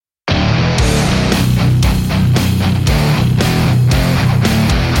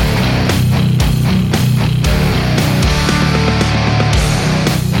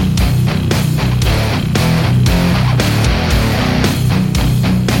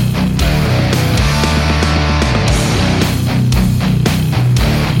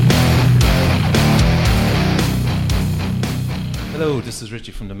this is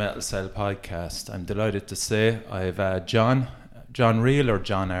Richie from the Metal Cell podcast. I'm delighted to say I've John Reel or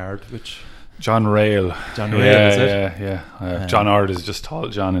John Ard, which... John Rail. John Rail, is it? Yeah. John Ard is just tall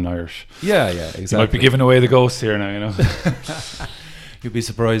John in Irish. Yeah, exactly. You might be giving away the ghost here now, you know. You'd be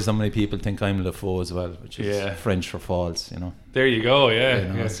surprised how many people think I'm Le Faux as well, which is French for false, you know. There you go,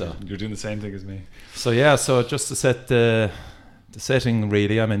 yeah. So. You're doing the same thing as me. So just to set the setting,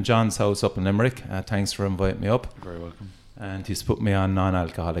 really, I'm in John's house up in Limerick. Thanks for inviting me up. You're very welcome. And he's put me on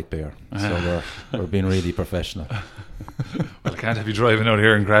non-alcoholic beer, so we're being really professional. Well, I can't have you driving out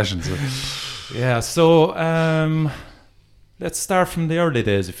here and crashing. So. Yeah, so let's start from the early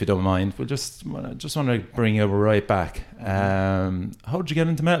days, if you don't mind. We'll just want to bring you right back. How did you get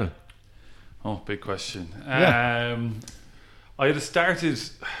into metal? Oh, big question. Yeah. I had started.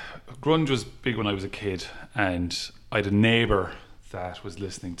 Grunge was big when I was a kid, and I had a neighbour that was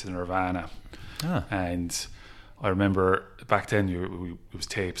listening to Nirvana, and I remember back then it was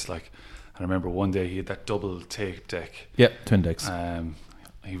tapes. Like, I remember one day he had that double tape deck. Yeah, twin decks.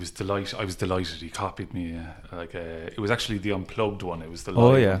 He was delighted. I was delighted. He copied me it was actually the unplugged one. It was the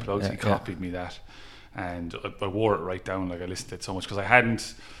live unplugged. He copied me that, and I wore it right down. Like, I listened to it so much because I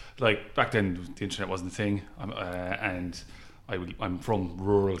hadn't, like, back then the internet wasn't a thing, and I'm from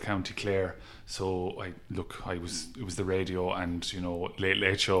rural County Clare, so it was the radio and, you know,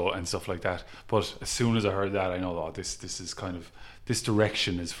 Late Show and stuff like that. But as soon as I heard that, I know, this is kind of, this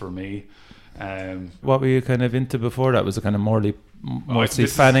direction is for me. What were you kind of into before that? Was it kind of mostly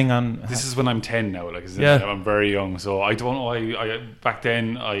fanning on? This is when I'm 10 now. Like, I'm very young, so I don't know. I back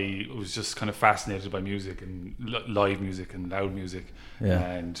then I was just kind of fascinated by music and live music and loud music. Yeah.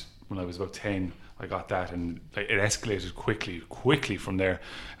 And when I was about 10, I got that, and it escalated quickly from there.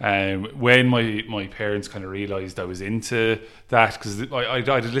 When my parents kind of realised I was into that, because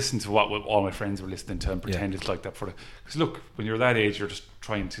I'd listen to what all my friends were listening to and pretend it's like that because look, when you're that age, you're just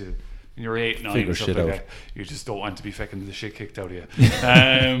trying to, when you're 8, 9, figure stuff shit like out. that, you just don't want to be fucking the shit kicked out of you.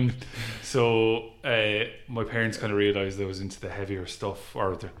 So my parents kind of realised I was into the heavier stuff,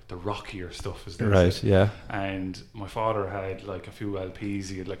 or the rockier stuff, as they Right, say. yeah. And my father had like a few LPs.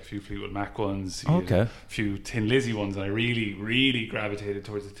 He had like a few Fleetwood Mac ones. He Okay. had a few Tin Lizzy ones, and I really, really gravitated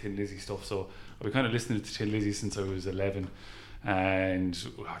towards the Tin Lizzy stuff. So I've been kind of listening to Tin Lizzy since I was 11. And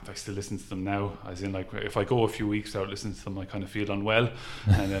I still listen to them now, as in, like, if I go a few weeks without listening to them, I kind of feel unwell,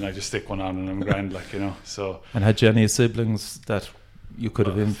 and then I just stick one on and I'm grand, like, you know. So. And had you any siblings that you could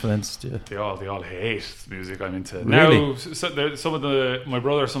have influenced you? They all hate the music I'm into. Really? Now, some of my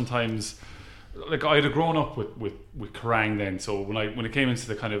brother sometimes, like, I'd have grown up with Kerrang then, so when it came into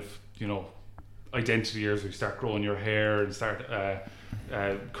the kind of, you know, identity years where you start growing your hair and start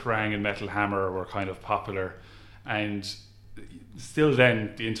Kerrang and Metal Hammer were kind of popular, and still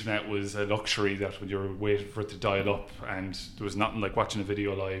then the internet was a luxury that when you were waiting for it to dial up, and there was nothing like watching a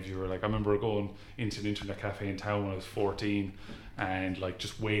video live. You were like, I remember going into an internet cafe in town when I was 14 and like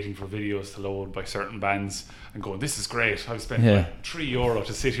just waiting for videos to load by certain bands and going, this is great, I've spent like €3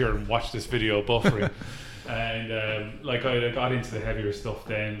 to sit here and watch this video buffering. And like I got into the heavier stuff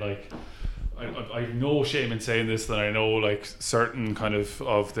then. Like, I have no shame in saying this, that I know like certain kind of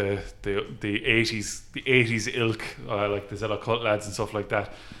the 80s ilk, like the Zella Cut lads and stuff like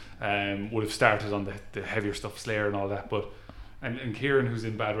that, would have started on the heavier stuff, Slayer and all that. But and Kieran, who's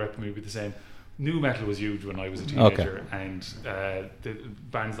in Bad Rep, would be the same. Nu metal was huge when I was a teenager, and the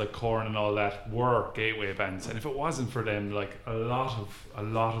bands like Korn and all that were gateway bands. And if it wasn't for them, like a lot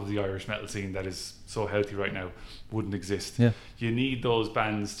of the Irish metal scene that is so healthy right now wouldn't exist. Yeah. You need those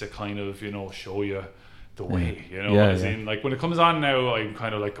bands to kind of, you know, show you the way, you know. As in, like, when it comes on now, I'm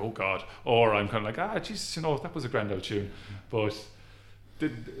kind of like, oh god, or I'm kind of like, Jesus, you know, that was a grand old tune. But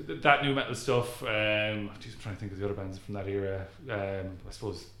that new metal stuff, I'm trying to think of the other bands from that era. I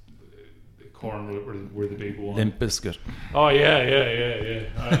suppose Korn were the big one. Limp Bizkit. Oh yeah.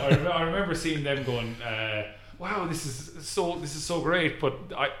 I remember seeing them going, wow, this is so great. But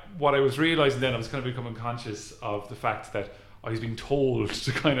what I was realising then, I was kind of becoming conscious of the fact that I was being told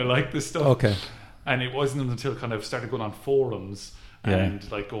to kind of like this stuff. Okay. And it wasn't until kind of started going on forums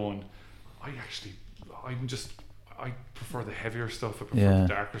and like going, I prefer the heavier stuff. I prefer the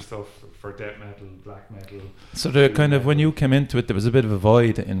darker stuff for death metal, black metal. So the kind of, when you came into it, there was a bit of a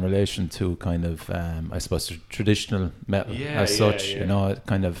void in relation to kind of, I suppose, the traditional metal as such. You know, it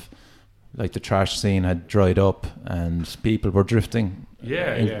kind of like the thrash scene had dried up and people were drifting.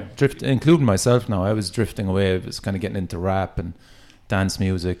 Including myself now. I was drifting away. I was kind of getting into rap and dance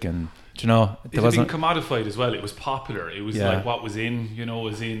music, and you know, it had been commodified as well. It was popular. It was like what was in, you know,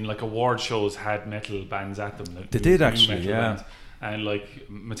 was in like award shows had metal bands at them. They did actually, bands. and like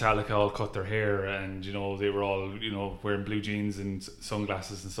Metallica all cut their hair, and they were all wearing blue jeans and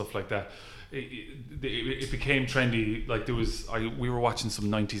sunglasses and stuff like that. It became trendy. Like we were watching some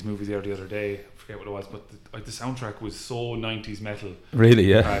 90s movie there the other day. I forget what it was, but the soundtrack was so 90s metal. Really,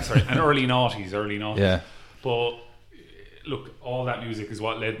 yeah. Sorry, and early noughties. Yeah. But look, all that music is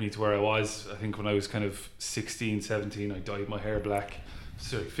what led me to where I was. I think when I was kind of 16, 17, I dyed my hair black.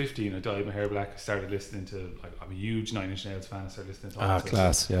 Sorry, 15, I dyed my hair black. I started listening to, I'm a huge Nine Inch Nails fan. I started listening to all that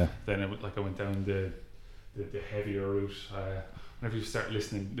class, stuff. yeah. Then I went down the heavier route. Whenever you start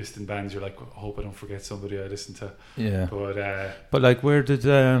listing bands, you're like, I hope I don't forget somebody I listen to. Yeah. But like, where did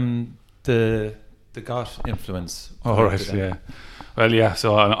the goth influence? Oh, right, yeah. Well, yeah.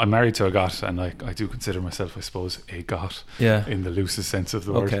 So I'm married to a goth, and I do consider myself, I suppose, a goth. Yeah. In the loosest sense of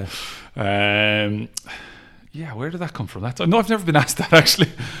the word. Okay. Yeah, where did that come from? No, I've never been asked that, actually.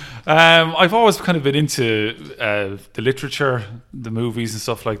 I've always kind of been into the literature, the movies and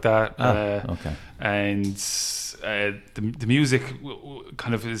stuff like that. Okay. And the music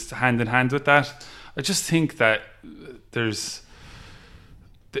kind of is hand in hand with that. I just think that there's...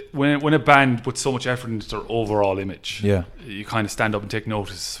 When a band puts so much effort into their overall image, yeah, you kind of stand up and take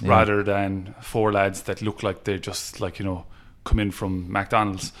notice, rather than four lads that look like they're just come in from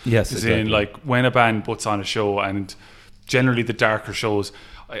McDonald's. Yes, exactly. Like when a band puts on a show, and generally the darker shows,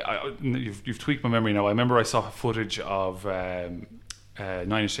 you've tweaked my memory now. I remember I saw footage of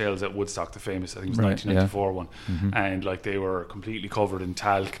Nine Inch Nails at Woodstock, the famous, I think it was 1994 one, and like they were completely covered in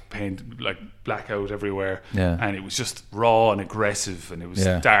talc paint, like blackout everywhere, and it was just raw and aggressive, and it was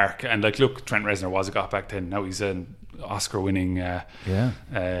dark. And like, look, Trent Reznor was a goth back then. Now he's an Oscar-winning,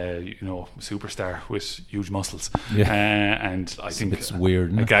 superstar with huge muscles. And I think it's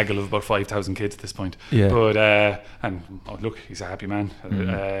weird, a gaggle of about 5,000 kids at this point. But look, he's a happy man.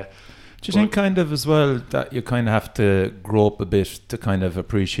 Do you think kind of as well that you kind of have to grow up a bit to kind of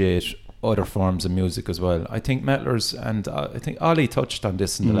appreciate other forms of music as well? I think metalers, and I think Ollie touched on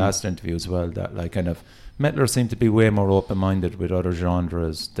this in the last interview as well, that like kind of metalers seem to be way more open-minded with other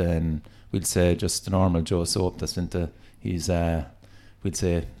genres than, we'll say, just the normal Joe Soap that's into his, we'd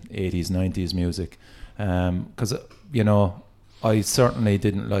say, 80s, 90s music. Because, I certainly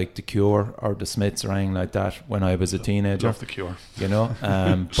didn't like The Cure or The Smiths or anything like that when I was a teenager. Love The Cure.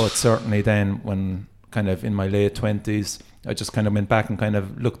 But certainly then when kind of in my late 20s, I just kind of went back and kind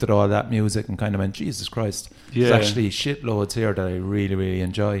of looked at all that music and kind of went, Jesus Christ, there's actually shitloads here that I really, really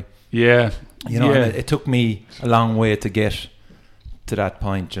enjoy. Yeah. And it took me a long way to get to that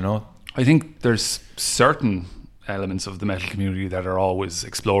point, I think there's certain elements of the metal community that are always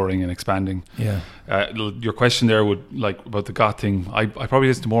exploring and expanding. Your question there would, like, about the goth thing, I probably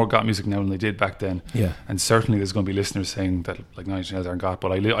listen to more goth music now than I did back then, and certainly there's going to be listeners saying that like Nine Inch Nails aren't goth,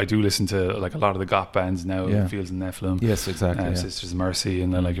 but I do listen to like a lot of the goth bands now, Fields and Nephilim, Sisters of Mercy,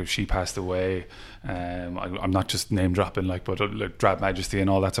 and then like if She Passed Away, I'm not just name dropping, like, but like Drab Majesty and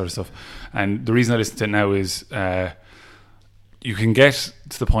all that sort of stuff. And the reason I listen to it now is you can get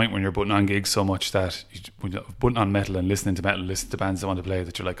to the point when you're putting on gigs so much that when you're putting on metal and listening to metal, listen to bands that want to play,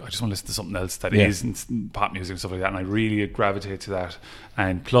 that you're like, I just want to listen to something else that isn't pop music and stuff like that. And I really gravitate to that.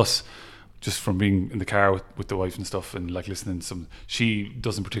 And plus, just from being in the car with the wife and stuff, and like listening to she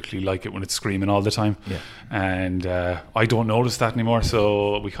doesn't particularly like it when it's screaming all the time, and I don't notice that anymore.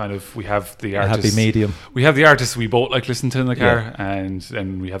 So we have the artists, happy medium. We have the artists we both like listening to in the car, and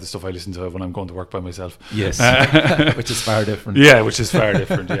then we have the stuff I listen to when I'm going to work by myself. Yes, which is far different. Yeah,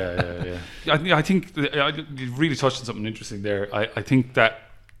 I think you really touched on something interesting there. I think that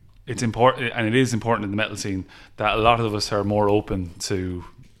it's important, and it is important in the metal scene, that a lot of us are more open to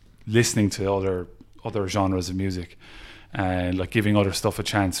listening to other genres of music and like giving other stuff a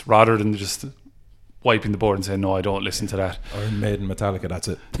chance, rather than just wiping the board and saying, no, I don't listen to that. Or Maiden, Metallica, that's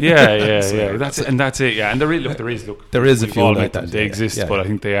it. That's it. And there is a few like that. They exist, but I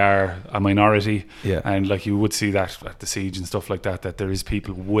think they are a minority. Yeah. And like you would see that at the Siege and stuff like that there is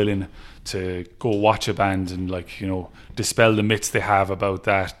people willing to go watch a band and like, dispel the myths they have about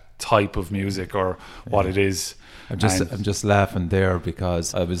that type of music or what it is. I'm just laughing there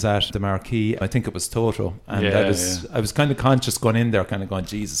because I was at the Marquee, I think it was Toto, and I was kind of conscious going in there, kind of going,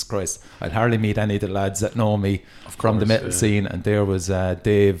 Jesus Christ, I'd hardly meet any of the lads that know me from the metal scene, and there was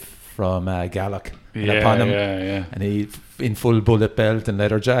Dave from Gaelic, and upon him, and he in full bullet belt and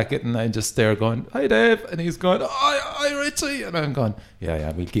leather jacket, and I'm just there going, "Hi Dave," and he's going, "Hi Richie," and I'm going,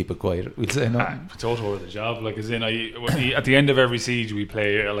 "Yeah, we'll keep it quiet. We'll say nothing." Toto the job, like, as in, at the end of every siege we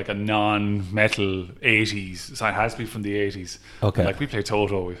play like a non-metal 80s, so it has to be from the 80s. Okay. Like we play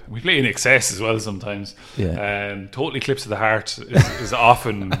Toto, we play In Excess as well sometimes. Yeah. Totally Clips of the Heart is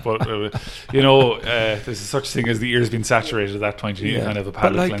often, but there's such thing as the ear's been saturated at that point. You need kind of a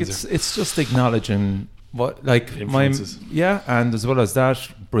palate but like cleanser. it's just acknowledging what, like, influences. And as well as that,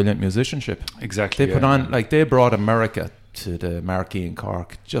 brilliant musicianship. Exactly. They put on, like, they brought America to the marquee in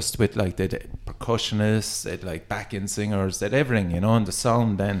Cork, just with, like, they had percussionists, they had, like, back-in singers, they had everything, and the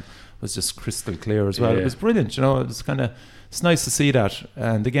sound then was just crystal clear as well. It was brilliant, it was kind of, it's nice to see that.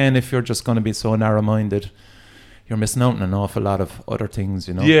 And again, if you're just going to be so narrow-minded, you're missing out on an awful lot of other things,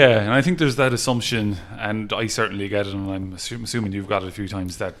 Yeah, and I think there's that assumption, and I certainly get it, and I'm assuming you've got it a few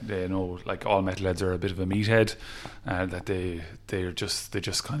times, that like all metalheads are a bit of a meathead, that they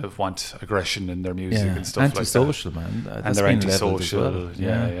just kind of want aggression in their music and stuff like that. Antisocial, man. And they're antisocial,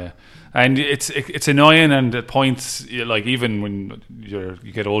 yeah. And it's annoying, and at points, like, even when you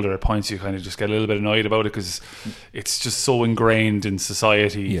get older, at points you kind of just get a little bit annoyed about it, because it's just so ingrained in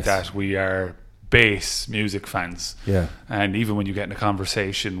society that we are bass music fans. Yeah. And even when you get in a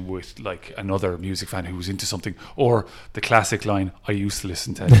conversation with, like, another music fan who's into something, or the classic line, "I used to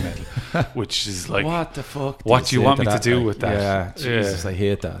listen to heavy metal," which is like, what the fuck? What do you want me to do with that? Yeah, Jesus, I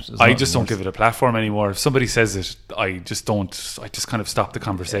hate that. I just don't give it a platform anymore. If somebody says it, I just kind of stop the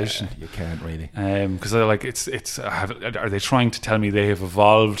conversation. Yeah, you can't really. Because are they trying to tell me they have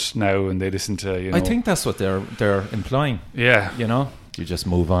evolved now and they listen to, I think that's what they're implying. Yeah. You just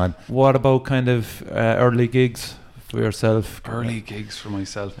move on. What about kind of early gigs for yourself? Early gigs for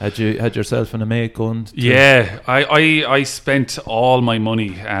myself. Had yourself in a mate gun? Yeah, I spent all my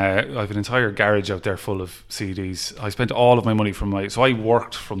money. I have an entire garage out there full of CDs. I spent all of my money so I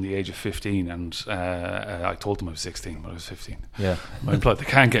worked from the age of 15, and I told them I was 16 when I was 15. Yeah. They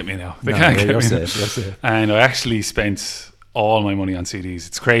can't get me now. They can't get me. You're safe. And I actually spent all my money on CDs.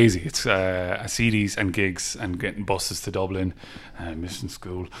 It's crazy. It's CDs and gigs and getting buses to Dublin, missing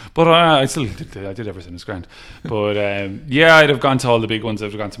school. But I still did everything. It's grand. But I'd have gone to all the big ones.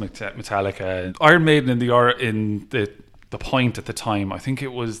 I'd have gone to Metallica, Iron Maiden in the Point at the time. I think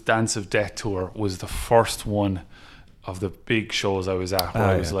it was Dance of Death tour was the first one of the big shows I was at, where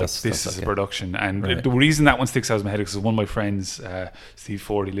I was like, this is a production. And the reason that one sticks out in my head is because one of my friends, Steve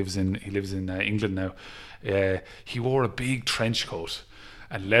Ford, he lives in England now. He wore a big trench coat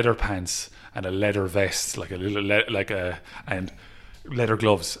and leather pants and a leather vest, like a little and leather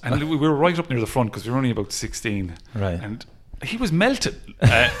gloves. And we were right up near the front because we were only about 16. Right. And he was melted,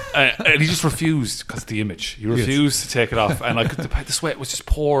 and he just refused because of the image. He refused to take it off, and like the sweat was just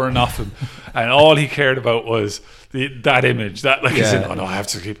pouring off him, and all he cared about was that image. That, like, he's in, oh no, I have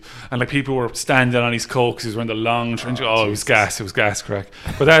to keep. And like, people were standing on his coat because he was wearing the long trench. It was gas. It was gas crack.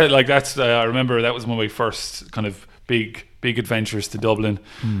 But that's I remember that was one of my first kind of big adventures to Dublin.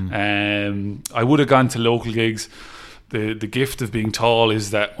 I would have gone to local gigs. The gift of being tall is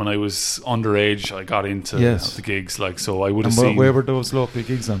that when I was underage, I got into the gigs. Like, so I would have seen. Where were those local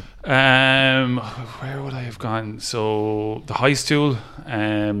gigs on? Where would I have gone? So the High Stool,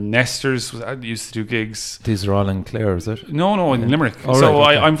 Nestor's used to do gigs. These are all in Clare, is it? No, in Limerick.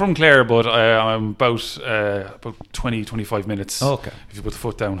 I'm from Clare, but I'm about 20-25 minutes. Okay. If you put the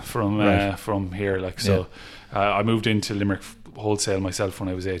foot down from here, like, so. I moved into Limerick wholesale myself when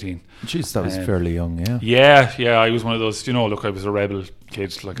I was 18. Jeez, that was fairly young, yeah. I was one of those, look, I was a rebel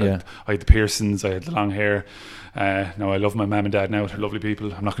kid. Like, I had the piercings, I had the long hair. Now I love my mum and dad now. They're lovely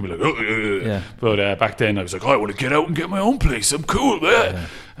people. I'm not going to be like, but back then I was like, I want to get out and get my own place. I'm cool, man.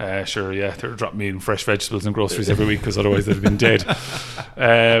 They're dropping me in fresh vegetables and groceries every week because otherwise they'd have been dead.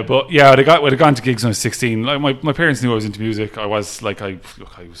 But yeah, I'd have gone to gigs when I was 16. Like, my parents knew I was into music. I was like, I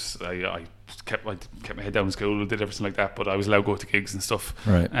kept my head down in school, did everything like that, but I was allowed to go to gigs and stuff.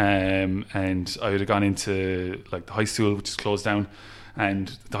 Right. And I would have gone into, like, the High Stool, which is closed down.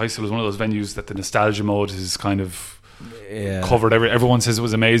 And the High Stool is one of those venues that the nostalgia mode is kind of covered. Everyone says it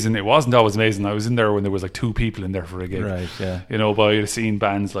was amazing. It wasn't always amazing. I was in there when there was like 2 people in there for a gig. Right, yeah. But I'd have seen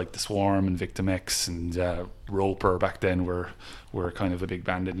bands like The Swarm and Victim X and Roper back then were kind of a big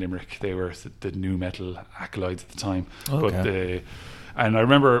band in Limerick. They were the new metal acolytes at the time. Okay. And I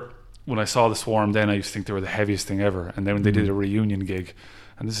remember when I saw The Swarm then, I used to think they were the heaviest thing ever. And then when they did a reunion gig,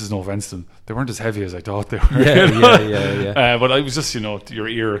 and this is no offense to them, they weren't as heavy as I thought they were. Yeah. But I was just, your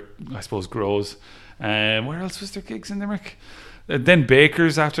ear, I suppose, grows. Where else was there gigs in Limerick? Then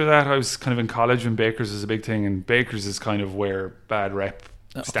Baker's after that. I was kind of in college when Baker's is a big thing, and Baker's is kind of where Bad Rep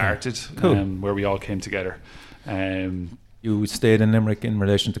started, cool. Where we all came together. You stayed in Limerick in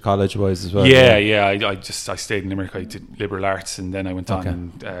relation to college-wise as well? Yeah. I stayed in Limerick. I did liberal arts, and then I went on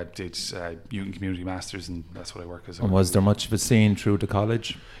and did youth and community masters, and that's what I work as. And was there much of a scene through the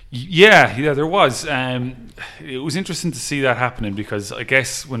college? Yeah, there was. It was interesting to see that happening, because I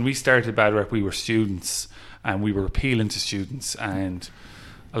guess when we started Bad Rep, we were students, and we were appealing to students, and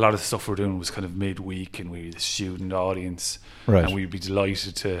a lot of the stuff we're doing was kind of midweek, and we were the student audience, right. And we'd be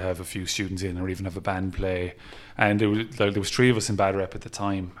delighted to have a few students in, or even have a band play. And there was 3 of us in Bad Rep at the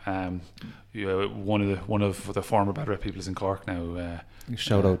time. One of the former Bad Rep people is in Cork now.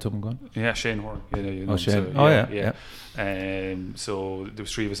 Shout out to him, gone. Yeah, Shane Horn. Shane. So, yeah. So there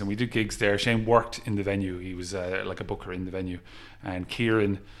was 3 of us, and we did gigs there. Shane worked in the venue. He was like a booker in the venue, and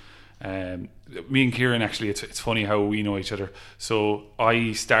Kieran. Me and Kieran, actually, it's funny how we know each other. So how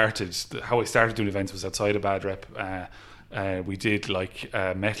I started doing events was outside of Bad Rep. We did like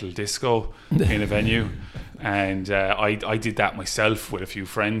metal disco in a venue, and I did that myself with a few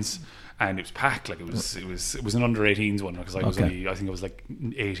friends, and it was packed. Like it was an under 18s one, because I was only, I think I was like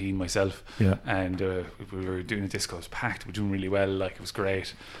 18 myself. Yeah. And we were doing a disco. It was packed. We were doing really well. Like it was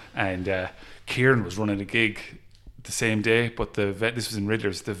great. And Kieran was running a gig the same day, but this was in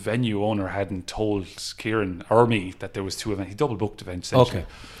Riddler's. The venue owner hadn't told Kieran or me that there was 2 events. He double booked events. Okay.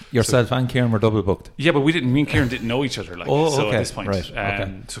 Yourself and Kieran were double booked. Yeah, but me and Kieran didn't know each other. Like, so at this point,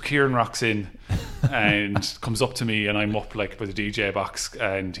 right. So Kieran rocks in and comes up to me, and I'm up like by the DJ box,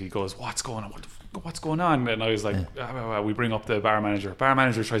 and he goes, "What's going on? What's going on?" And I was like, we bring up the bar manager. Bar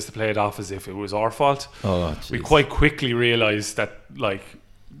manager tries to play it off as if it was our fault. We quite quickly realised that like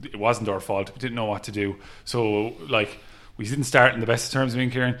it wasn't our fault. We didn't know what to do. So like we didn't start in the best of terms, me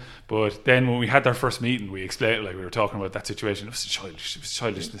and Kieran. But then when we had our first meeting, we explained, like we were talking about that situation. It was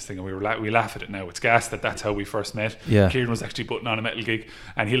childish, this thing, and we laugh at it now. It's gas that's how we first met. Yeah. Kieran was actually putting on a metal gig,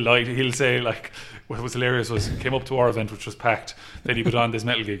 and he'll say like, what was hilarious was he came up to our event, which was packed. Then he put on this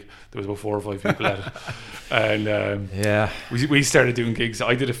metal gig. There was about 4 or 5 people at it, and we started doing gigs.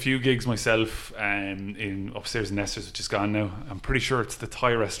 I did a few gigs myself, in upstairs in Nestor's, which is gone now. I'm pretty sure it's the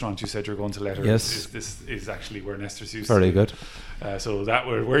Thai restaurant you said you're going to later. Yes, this is actually where Nestor's used. Very good. So that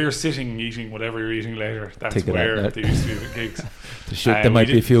where you're sitting eating whatever you're eating later, that's where they used to do the gigs. There might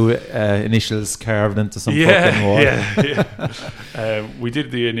be a few initials carved into some fucking wall. Yeah. We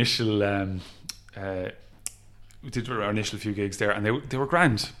did the initial we did our initial few gigs there, and they were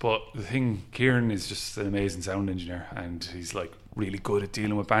grand. But the thing, Kieran is just an amazing sound engineer, and he's like really good at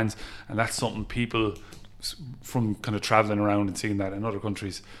dealing with bands, and that's something people from kind of traveling around and seeing that in other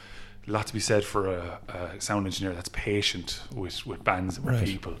countries, a lot to be said for a sound engineer that's patient with bands and with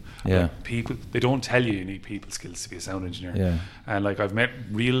people. Yeah. Like people, they don't tell you need people skills to be a sound engineer. Yeah. And like I've met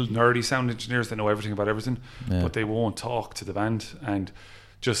real nerdy sound engineers that know everything about everything, but they won't talk to the band. And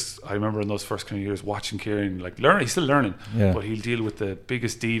just, I remember in those first kind of years watching Kieran, like he's still learning, but he'll deal with the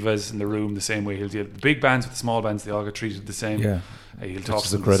biggest divas in the room the same way he'll deal with the big bands with the small bands. They all get treated the same. Yeah. He'll talk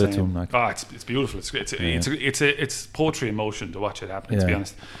to them credit the same. to him. Like. It's beautiful. It's poetry in motion to watch it happen. To be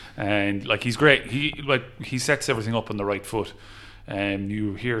honest, and like he's great. He sets everything up on the right foot. And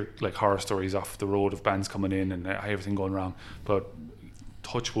you hear like horror stories off the road of bands coming in and everything going wrong, but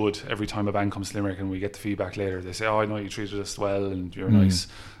touch wood, every time a band comes to Limerick and we get the feedback later, they say, "Oh, I know you treated us well and you're nice."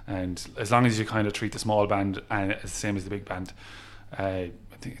 And as long as you kind of treat the small band and the same as the big band, I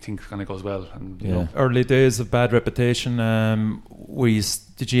think it kind of goes well. And you know. Early days of Bad Reputation,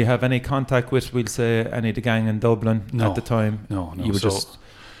 did you have any contact with, we'll say, any of the gang in Dublin at the time? No. You were just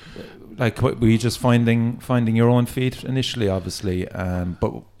like, were you just finding your own feet initially, obviously?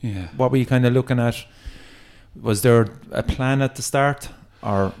 But what were you kind of looking at? Was there a plan at the start,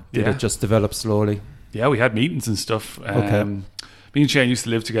 or did it just develop slowly? Yeah, we had meetings and stuff. Me and Shane used to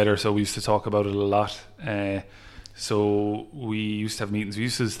live together, so we used to talk about it a lot. So we used to have meetings. We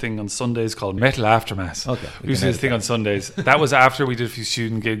used to do this thing on Sundays called Metal Aftermath. Okay. We used to do this thing on Sundays. That was after we did a few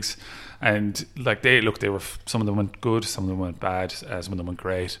student gigs, and like they were, some of them went good, some of them went bad, some of them went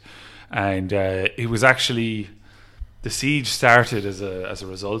great, and it was actually, the siege started as a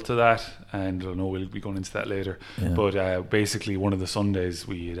result of that, and I don't know, we'll be going into that later. But basically, one of the Sundays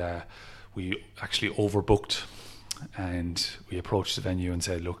we actually overbooked. And we approached the venue and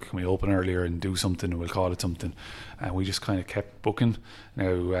said, "Look, can we open earlier and do something, and we'll call it something?" And we just kind of kept booking.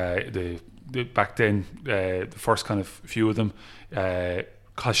 Now, back then, the first kind of few of them,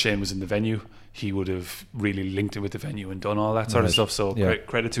 because Shane was in the venue, he would have really linked it with the venue and done all that sort of stuff. So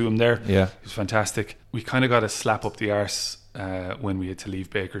credit to him there. Yeah, it was fantastic. We kind of got a slap up the arse when we had to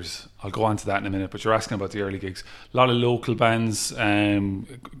leave Baker's. I'll go on to that in a minute, but you're asking about the early gigs. A lot of local bands,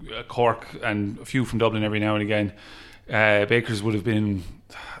 Cork and a few from Dublin every now and again. Baker's would have been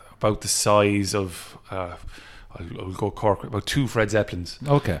about the size of I'll go Cork, about 2 Fred Zeppelins.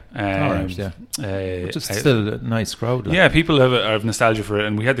 Okay. All right, yeah. Which is still a nice crowd. Yeah, people have nostalgia for it,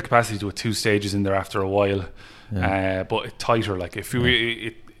 and we had the capacity to do 2 stages in there after a while. Yeah. But tighter, like if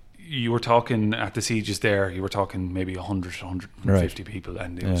you were talking at the Sieges there, you were talking maybe 100 to 150 people,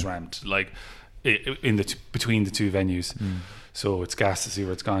 and it was ramped like between the 2 venues. So it's gas to see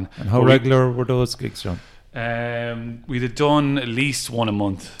where it's gone. And how regular were those gigs, John? We'd have done at least 1 a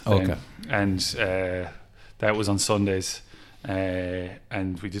month. Okay. And that was on Sundays.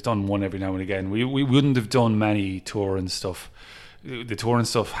 And we just done 1 every now and again. We wouldn't have done many touring stuff. The touring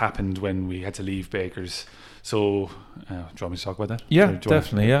stuff happened when we had to leave Baker's. So, do you want me to talk about that? Yeah,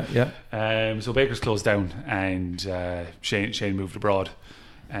 definitely. Yeah. So Baker's closed down, and Shane moved abroad,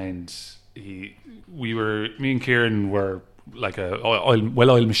 and me and Kieran were like a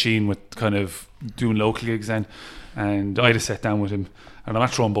well-oiled machine with kind of doing local gigs then, and I had to sit down with him. And I'm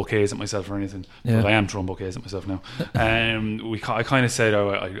not throwing bouquets at myself or anything, but I am throwing bouquets at myself now. I kind of said,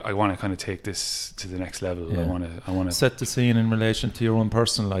 I want to kind of take this to the next level. Yeah. I want to set the scene in relation to your own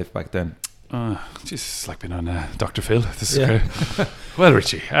personal life back then. It's like being on Dr. Phil. This is great. Well,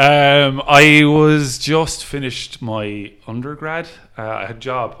 Richie, I was just finished my undergrad. I had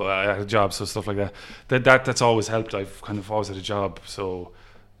a job, so stuff like that. That's always helped. I've kind of always had a job, so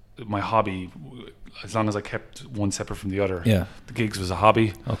my hobby, as long as I kept one separate from the other, the gigs was a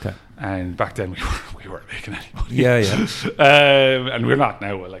hobby. Okay. And back then we weren't making any money. Yeah. And we're not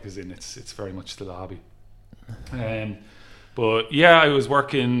now. Like as in, it's very much still a hobby. But yeah, I was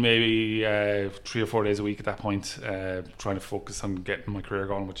working maybe 3 or 4 days a week at that point, trying to focus on getting my career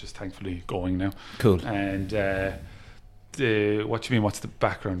going, which is thankfully going now. Cool. And what do you mean? What's the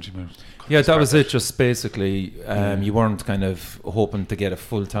background? Do you mean? Yeah, that was it. Just basically, you weren't kind of hoping to get a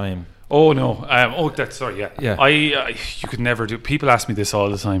full time. Oh no! Yeah. You could never do. People ask me this all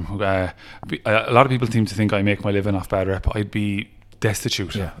the time. A lot of people seem to think I make my living off bad rep. I'd be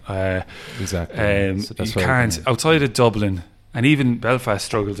destitute. Yeah. Exactly. So you can't outside of Dublin, and even Belfast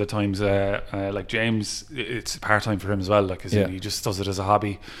struggles at times. Like James, it's part time for him as well. Like he just does it as a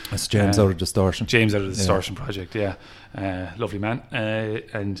hobby. That's James out of Distortion. James out of the Distortion project. Yeah, lovely man.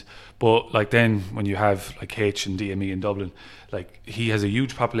 But like then when you have like H and DME in Dublin, like he has a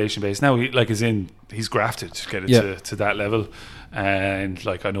huge population base now. He's grafted to get it to that level. And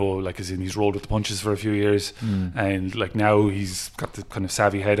like I know, like he's rolled with the punches for a few years, and like now he's got the kind of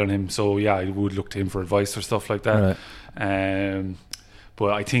savvy head on him. So yeah, I would look to him for advice or stuff like that. Right.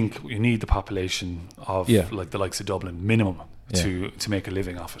 But I think you need the population of like the likes of Dublin minimum to make a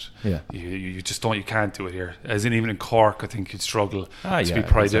living off it. Yeah, you just don't. You can't do it here. As in even in Cork, I think you'd struggle to be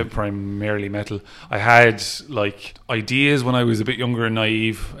primarily metal. I had like ideas when I was a bit younger and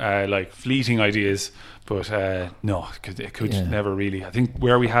naive, like fleeting ideas. But no, it could never really. I think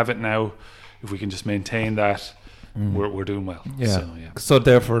where we have it now, if we can just maintain that, we're doing well. Yeah. So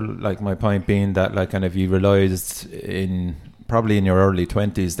therefore, like my point being that, like, kind of you realised probably in your early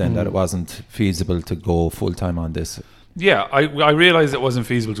 20s then that it wasn't feasible to go full time on this. Yeah, I realised it wasn't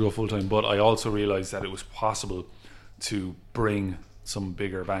feasible to go full time, but I also realised that it was possible to bring some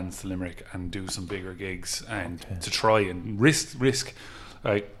bigger bands to Limerick and do some bigger gigs and to try and risk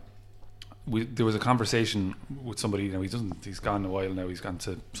like. There was a conversation with somebody. He's gone a while now. He's gone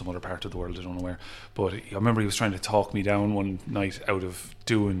to some other part of the world. I don't know where. But I remember he was trying to talk me down one night out of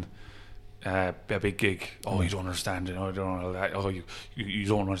doing a big gig. Oh, you don't understand it. Oh, I don't know that. Oh, you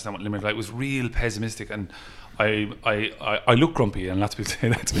don't understand what Limerick like. It was real pessimistic, and I look grumpy, and lots of people say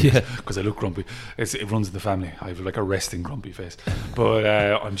that to me because I look grumpy. It runs in the family. I have like a resting grumpy face, but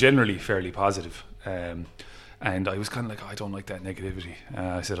I'm generally fairly positive. And I was kind of like, I don't like that negativity.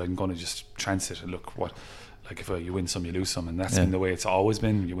 I said, I'm going to just transit and look what, like if you win some, you lose some. And that's been the way it's always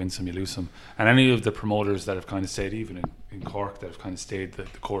been. You win some, you lose some. And any of the promoters that have kind of stayed, even in Cork, that have kind of stayed the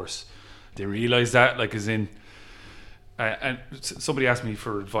course, they realise that, like as in, and somebody asked me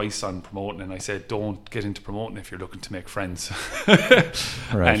for advice on promoting, and I said, don't get into promoting if you're looking to make friends.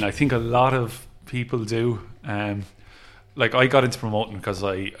 Right. And I think a lot of people do. Like I got into promoting because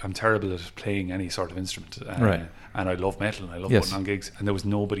I'm terrible at playing any sort of instrument, and I love metal and I love putting on gigs, and there was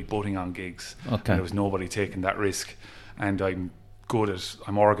nobody putting on gigs, and there was nobody taking that risk, and I'm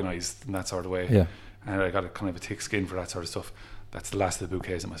organised in that sort of way, and I got a kind of a thick skin for that sort of stuff. That's the last of the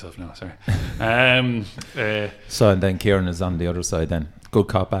bouquets at myself now. Sorry. So and then Kieran is on the other side then. good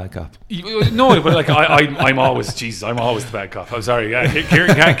cop, bad cop. No, but like I'm always the bad cop. I'm sorry. Yeah,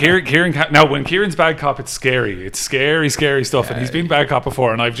 Kieran. Now, when Kieran's bad cop, it's scary. It's scary stuff. And he's been bad cop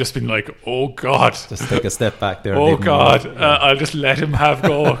before, and I've just been like, oh God, just take a step back there. Oh God, I'll just let him have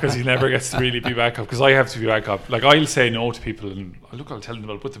go because he never gets to really be bad cop. Because I have to be bad cop. Like I'll say no to people, and I'll tell them,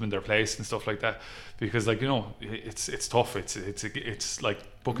 I'll put them in their place and stuff like that. Because like it's tough. It's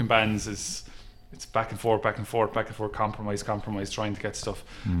like booking bands is. It's back and forth, compromise, trying to get stuff.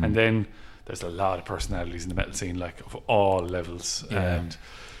 And then there's a lot of personalities in the metal scene, like of all levels. Yeah. And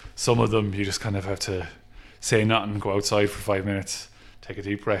some of them you just kind of have to say nothing, go outside for 5 minutes, take a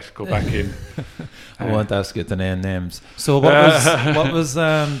deep breath, go back in. I won't ask you to name names. So what was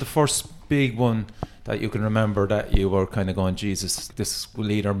the first big one that you can remember that you were kind of going, Jesus, this will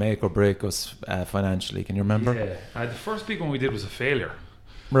either make or break us financially? Can you remember? Yeah. The first big one we did was a failure.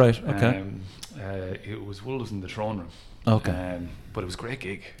 Right, okay. It was Wolves in the Throne Room. Okay. But it was a great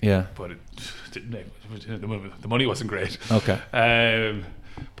gig. Yeah. But the money wasn't great. Okay.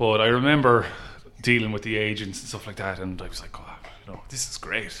 But I remember dealing with the agents and stuff like that, and I was like, oh, this is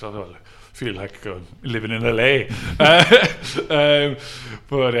great. So I feel like living in LA.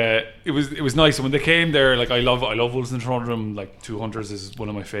 But it was nice. And when they came there, like I love Wolves in the Throne Room. Like 200s is one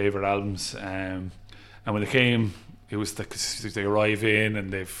of my favorite albums. And when they came, it was they arrive in and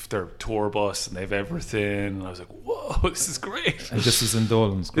they've their tour bus and they've everything, and I was like, whoa, this is great. And this is in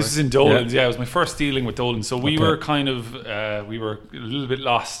Dolan's. This is in Dolan's. Yeah, it was my first dealing with Dolan. So we were kind of we were a little bit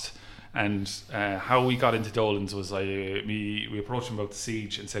lost. And how we got into Dolan's was we approached them about the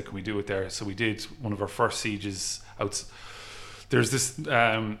siege and said, can we do it there? So we did one of our first sieges out. There's this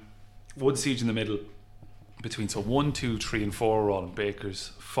wood siege in the middle between 1, 2, 3 and 4 were all in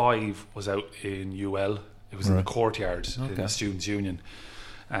Bakers. 5 was out in UL. It was in the courtyard in the Students' Union.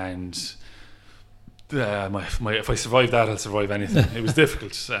 And if I survive that, I'll survive anything. It was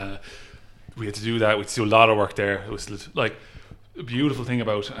difficult. We had to do that. We had to do a lot of work there. It was like a beautiful thing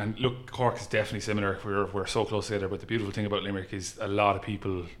about, and look, Cork is definitely similar. We're so close together, but the beautiful thing about Limerick is a lot of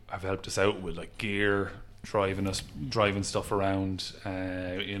people have helped us out with like gear, driving stuff around,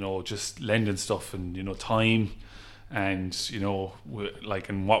 just lending stuff and time, and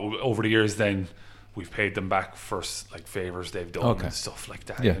over the years then we've paid them back for like favours they've done and stuff like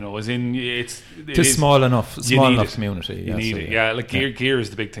that. Yeah. As in it's small enough community. You need it. Yeah, like gear is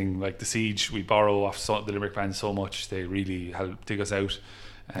the big thing. Like the siege, we borrow off the Limerick band so much, they really help dig us out,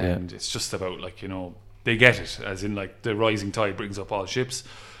 and it's just about they get it, as in like the rising tide brings up all ships,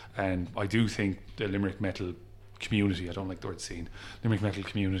 and I do think the Limerick metal community, I don't like the word scene, Limerick metal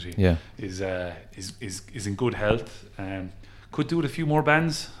community is in good health. Could do with a few more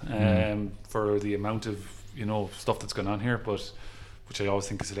bands for the amount of stuff that's going on here, but which I always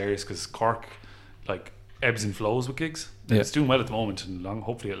think is hilarious because Cork like ebbs and flows with gigs. It's doing well at the moment, and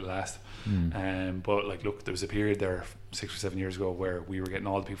hopefully it'll last. But like, look, there was a period there 6 or 7 years ago where we were getting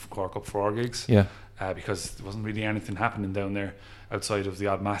all the people from Cork up for our gigs, because there wasn't really anything happening down there outside of the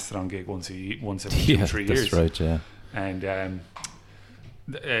odd Mastodon gig once every 2-3 years. That's right, yeah. And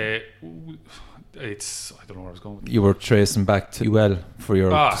it's, I don't know where I was going with. You were tracing back to UL for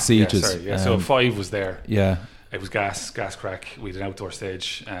your sieges. So 5 was there. Yeah. It was gas crack. We had an outdoor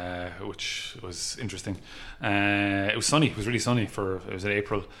stage, which was interesting. It was sunny. It was really sunny it was in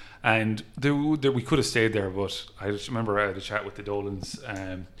April, and there we could have stayed there, but I just remember I had a chat with the Dolans,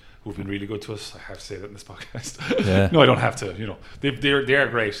 who've been really good to us. I have to say that in this podcast. Yeah. No, I don't have to. They are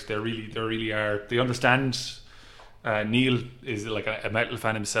great. They really are. They understand. Neil is like a metal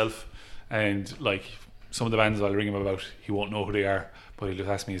fan himself. And like some of the bands I'll ring him about, he won't know who they are, but he'll just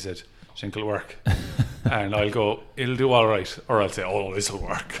ask me, he said, "Think it'll work?" And I'll go, "It'll do all right," or I'll say, "Oh, this will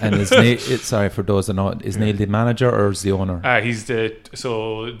work." And is Neil, sorry for those that know, is Neil the manager or is the owner? He's the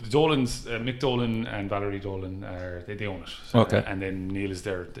Dolans, Mick Dolan and Valerie Dolan they own it. So, and then Neil is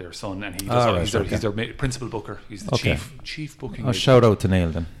their son, and he does he's their principal booker. He's the chief booking. Oh, shout out to Neil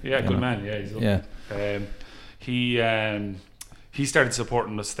then. Yeah, good man. Yeah, he's he started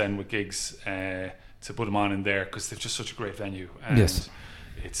supporting us then with gigs to put him on in there because they're just such a great venue, and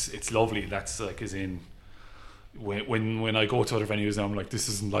it's lovely. That's like, as in when I go to other venues now, I'm like, this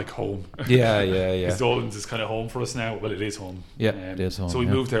isn't like home. Yeah. Because Dolan's is kind of home for us now. Well, it is home. Yeah, it is home. So we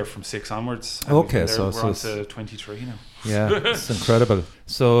moved there from 6 onwards. Okay, so we're on to 23 now. Yeah, it's incredible.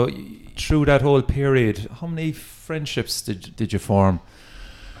 So through that whole period, how many friendships did you form?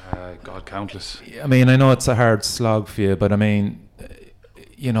 God, countless. I mean, I know it's a hard slog for you, but I mean,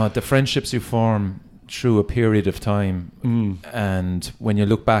 the friendships you form through a period of time, and when you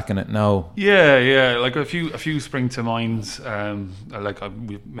look back on it now, like a few spring to mind.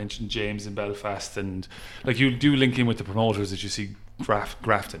 We mentioned James in Belfast, and like you do link in with the promoters that you see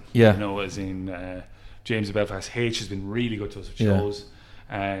Grafton. Yeah. You know, as in James of Belfast H has been really good to us with shows.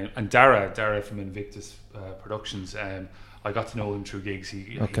 And Dara from Invictus Productions, I got to know him through gigs.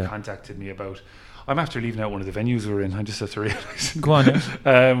 He contacted me about. I'm after leaving out one of the venues we were in. I just have to realise. Go on.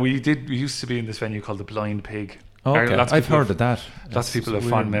 Yeah. We used to be in this venue called the Blind Pig. Okay, I've heard of that. Lots of people have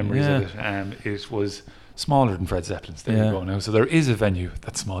fond memories of it. It was smaller than Fred Zeppelin's. There you go now. So there is a venue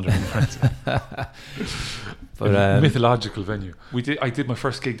that's smaller than Fred Zeppelin. But a mythological venue. I did my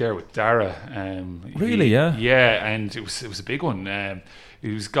first gig there with Dara. Really? Yeah, and it was a big one.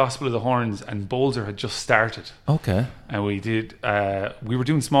 It was Gospel of the Horns, and Bolzer had just started. Okay. And we were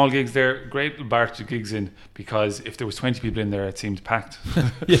doing small gigs there, great little bar to gigs in, because if there was 20 people in there, it seemed packed.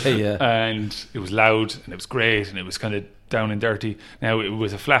 Yeah. And it was loud, and it was great, and it was kind of down and dirty. Now, it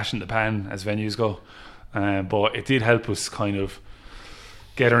was a flash in the pan, as venues go. But it did help us kind of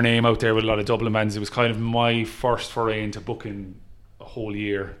get our name out there with a lot of Dublin bands. It was kind of my first foray into booking a whole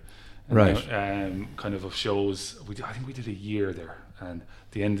year. Right. Kind of shows. I think we did a year there. And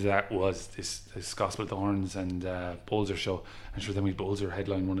the end of that was this Gospel of the Horns and Bolzer show. And sure, then we Bolzer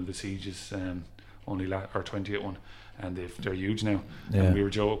headline one of the Sieges, only 28th one, and they're huge now. Yeah. And we were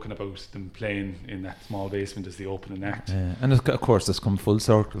joking about them playing in that small basement as the opening act. Yeah. And of course, it's come full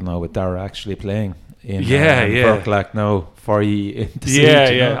circle now with Dara actually playing in Burklack now for you in the Siege.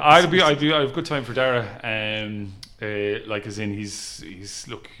 Yeah. I have good time for Dara. Like as in he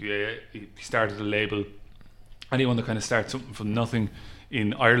started a label. Anyone that kind of starts something from nothing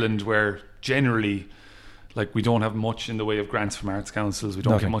in Ireland, where generally, like, we don't have much in the way of grants from arts councils, we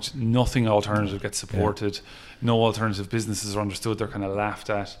don't get much, nothing alternative gets supported, no alternative businesses are understood, they're kind of laughed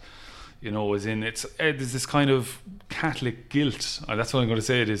at, you know, as in there's this kind of Catholic guilt, and that's what I'm going to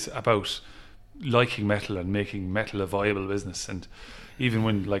say, it is about liking metal and making metal a viable business. And even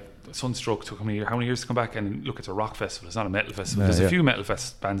when, like, Sunstroke took how many years to come back, and look, it's a rock festival, it's not a metal festival. There's a few metal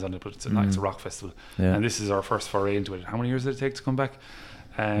bands on it, but it's a rock festival. And this is our first foray into it. How many years did it take to come back?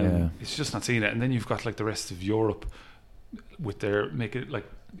 It's just not seeing it. And then you've got, like, the rest of Europe with their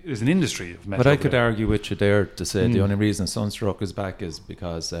there's an industry of metal. But I could argue with you there to say the only reason Sunstroke is back is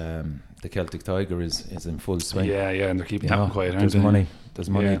because the Celtic Tiger is in full swing. Yeah, and they're keeping that quiet. There's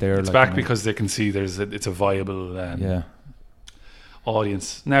money there. It's back because they can see it's a viable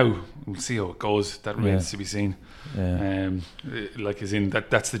audience. Now we'll see how it goes. That remains to be seen. Like, as in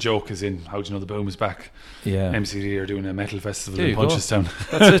that's the joke, as in, how do you know the boom is back? MCD are doing a metal festival in Punchestown.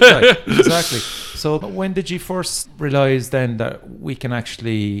 That's it, exactly. So when did you first realise then that we can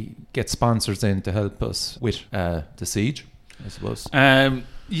actually get sponsors in to help us with the Siege, I suppose?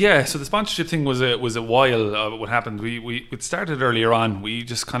 So the sponsorship thing was a while. What happened? It started earlier on. We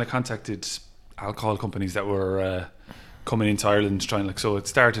just kind of contacted alcohol companies that were coming into Ireland, trying, so it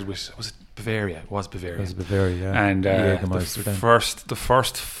started with, was it Bavaria? It was Bavaria. And the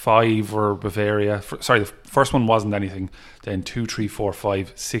first 5 were Bavaria. The first one wasn't anything. Then 2, 3, 4,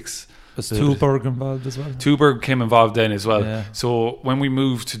 5, 6. Was Tuborg involved as well? Tuborg came involved then as well. Yeah. So when we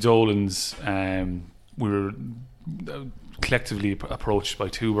moved to Dolan's, we were collectively approached by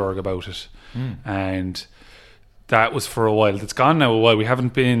Tuborg about it, and that was for a while. It's gone now a while. We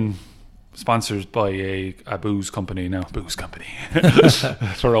haven't been sponsored by a booze company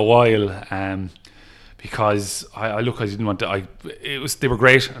for a while, because I didn't want to. They were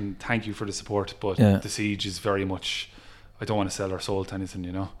great, and thank you for the support, but the Siege is very much, I don't want to sell our soul to anything,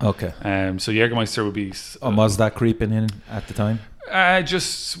 you know. Okay. So Jägermeister would be. Was that creeping in at the time?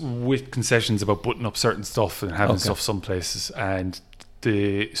 Just with concessions about putting up certain stuff and having stuff some places, and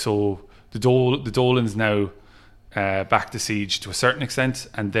the Dolan's now back to Siege to a certain extent,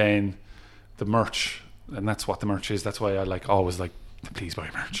 and then the merch, and that's what the merch is. That's why I always please buy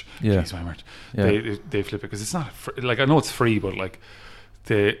merch. Please buy merch. They flip it because it's not I know it's free, but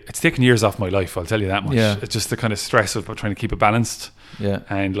it's taken years off my life, I'll tell you that much. It's just the kind of stress of trying to keep it balanced.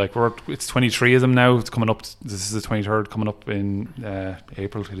 And it's 23 of them now. It's coming up. This is the 23rd coming up in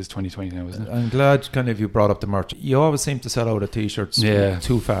April. It is 2020 now, isn't it? I'm glad kind of you brought up the merch. You always seem to sell out of t-shirts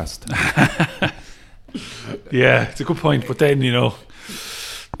too fast. It's a good point, but then, you know,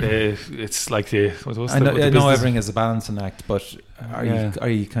 it's like I know everything is a balancing act, but are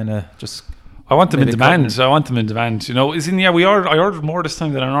you kind of just? I want them in demand. You know, I ordered more this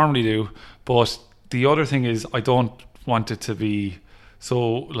time than I normally do, but the other thing is I don't want it to be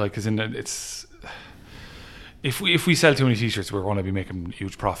so as in it's. If we sell too many t-shirts, we're going to be making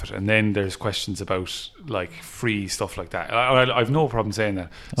huge profit, and then there's questions about free stuff like that. I've no problem saying that.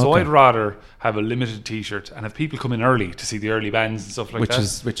 So I'd rather have a limited t-shirt and have people come in early to see the early bands and stuff like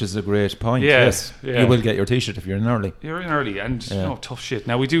that. Which is a great point. Yes, you will get your t-shirt if you're in early. You're in early, and tough shit.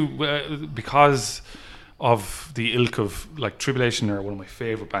 Now we do because of the ilk of like Tribulation are one of my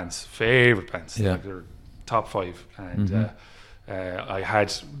favorite bands. Yeah. Like they're top 5, and I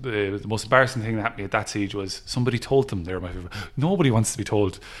had the most embarrassing thing that happened to me at that siege was somebody told them they were my favorite. Nobody wants to be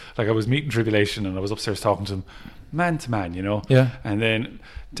told. Like I was meeting Tribulation and I was upstairs talking to them man to man, you know. Yeah. And then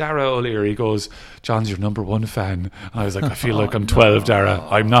Dara O'Leary goes, "John's your number 1 fan." And I was like, "I feel like I'm 12, Dara.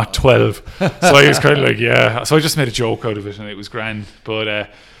 I'm not 12." So I was kind of like, yeah. So I just made a joke out of it, and it was grand. But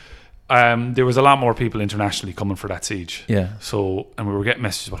there was a lot more people internationally coming for that siege. Yeah. So, and we were getting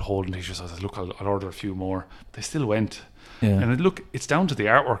messages about holding t-shirts. I was like, "Look, I'll order a few more." They still went. Yeah. And look, it's down to the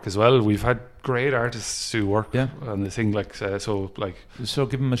artwork as well. We've had great artists who work on the thing, like so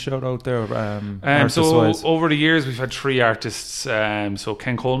give them a shout out there. So over the years we've had 3 artists. So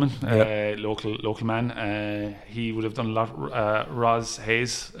Ken Coleman, local man, he would have done a lot. Roz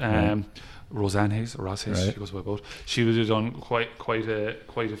Hayes, Roseanne Hayes, or Roz Hayes, she goes by both. She would have done quite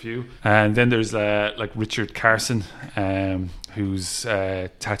a few. And then there's like Richard Carson, who's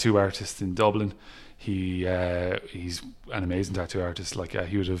a tattoo artist in Dublin. He's an amazing tattoo artist. Like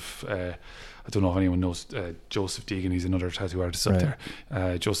he would have. I don't know if anyone knows Joseph Deegan. He's another tattoo artist up there.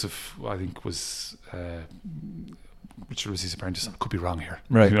 Joseph, I think, was Richard was his apprentice. I could be wrong here,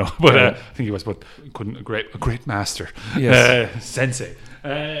 right? You know, but I think he was. But a great master, sensei.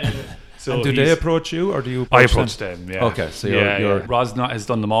 So and do they approach you, or do you? I approached them. Yeah. Okay, so you're Roz has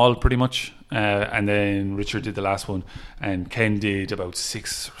done them all pretty much, and then Richard did the last one, and Ken did about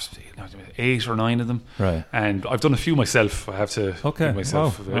 8 or 9 of them. Right. And I've done a few myself. I have to. Okay.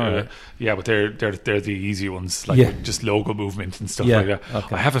 Myself. Wow. Right. Yeah, but they're the easy ones, like with just logo movement and stuff like that.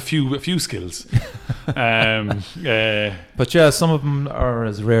 Okay. I have a few skills. But yeah, some of them are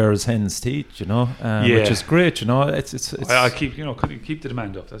as rare as hen's teeth, you know, which is great, you know. It's I keep keep the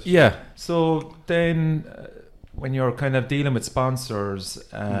demand up. That's So then, when you're kind of dealing with sponsors,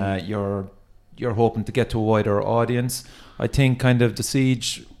 you're hoping to get to a wider audience. I think kind of the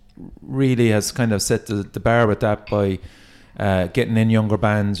siege really has kind of set the bar with that by getting in younger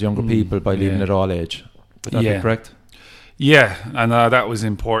bands, younger people, by leaving it all age. Would that be correct? Yeah, and that was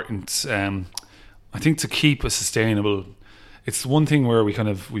important. I think to keep a sustainable, it's one thing where we've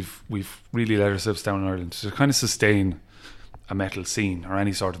really let ourselves down in Ireland to kind of sustain a metal scene, or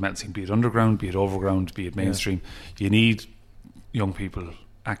any sort of metal scene, be it underground, be it overground, be it mainstream. You need young people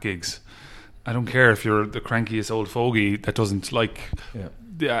at gigs. I don't care if you're the crankiest old fogey that doesn't like.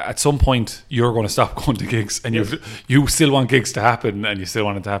 At some point, you're going to stop going to gigs, and you still want gigs to happen, and you still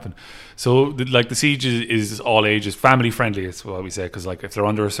want it to happen. So, the siege is all ages, family friendly. Is what we say, because like if they're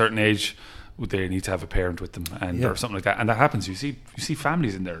under a certain age, they need to have a parent with them, and or something like that. And that happens. You see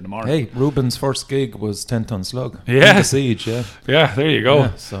families in there in the morning. Hey, Ruben's first gig was 10 Ton Slug. Yeah, in the siege. Yeah. There you go.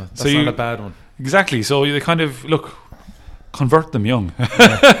 Yeah, so that's not a bad one. Exactly. So they kind of convert them young.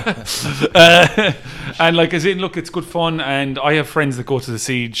 And like as in, look, it's good fun, and I have friends that go to the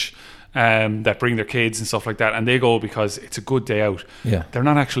siege that bring their kids and stuff like that, and they go because it's a good day out. Yeah, they're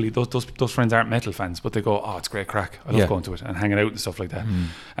not actually those friends aren't metal fans, but they go, oh, it's great crack. I love going to it and hanging out and stuff like that.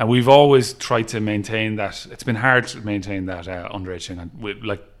 And we've always tried to maintain that. It's been hard to maintain that underage thing, and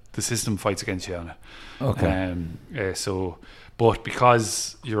like the system fights against you on it. Okay. But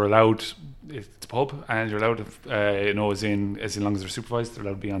because you're allowed, it's a pub, and you're allowed to, as long as they're supervised, they're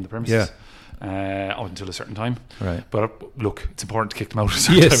allowed to be on the premises. Until a certain time. Right. But look, it's important to kick them out.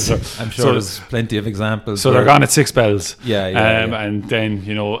 Yes, I'm sure there's plenty of examples. So they're gone at 6 bells. And then,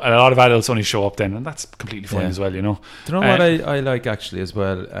 a lot of adults only show up then, and that's completely fine as well, Do you know what I like actually as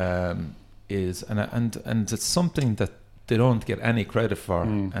well, is, and it's something that they don't get any credit for,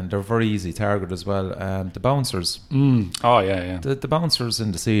 and they're very easy target as well. The bouncers. Oh yeah. The bouncers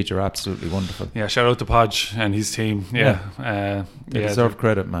in the siege are absolutely wonderful. Yeah, shout out to Podge and his team. They deserve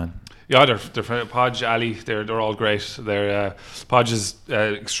credit, man. Yeah, they're Podge, Ali, they're all great. They're Podge is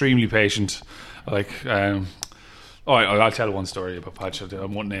extremely patient. Like, I'll tell one story about Podge. I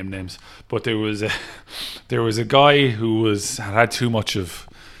won't name names, but there was a guy who had too much of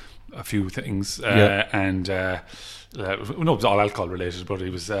a few things, and it was all alcohol related. But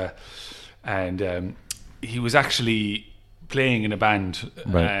he was actually playing in a band,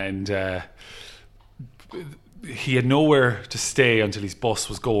 and he had nowhere to stay until his bus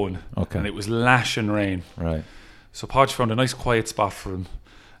was going, and it was lashing rain. Right. So Podge found a nice quiet spot for him,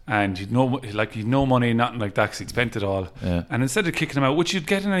 and he'd no money, nothing like that, because he'd spent it all. Yeah. And instead of kicking him out, which you'd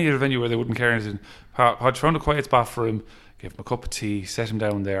get in any other venue where they wouldn't care anything, Podge found a quiet spot for him, gave him a cup of tea, set him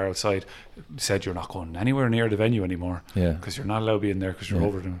down there outside, said, "You're not going anywhere near the venue anymore, because you're not allowed to be in there because you're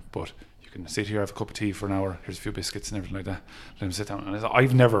over them, but you can sit here, have a cup of tea for an hour, here's a few biscuits and everything like that, let him sit down." And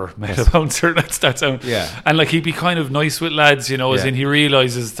I've never met a bouncer that sound. And like, he'd be kind of nice with lads, as in he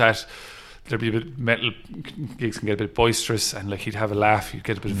realises that there'd be a bit metal gigs can get a bit boisterous, and like he'd have a laugh, you'd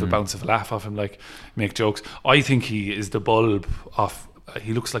get a bit of a bounce of a laugh off him, like make jokes. I think he is the bulb of.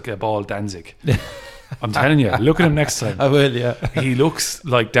 He looks like a bald Danzig. I'm telling you, look at him next time. I will, yeah. He looks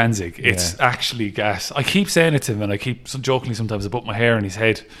like Danzig. It's actually gas. I keep saying it to him, and I keep jokingly sometimes I put my hair in his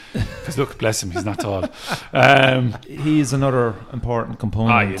head because look, bless him, he's not tall. He's another important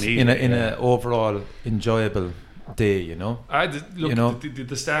component in a overall enjoyable day, you know.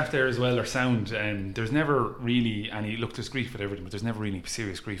 The staff there as well are sound, and there's never really any. Look, there's grief with everything, but there's never really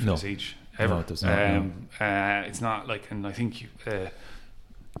serious grief in the siege ever. No, there's not. It's not like, and I think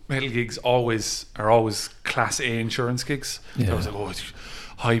metal gigs are always class A insurance gigs. I was like, it's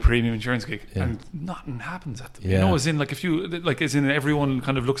high premium insurance gig, and nothing happens at them. You know, as in like as in everyone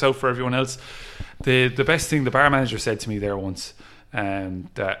kind of looks out for everyone else. The best thing the bar manager said to me there once,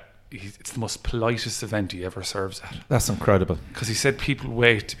 that it's the most politest event he ever serves at. That's incredible. Because he said people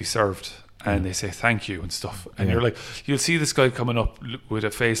wait to be served. And they say thank you and stuff, and you're like, you'll see this guy coming up with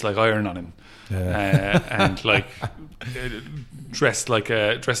a face like iron on him, and like dressed like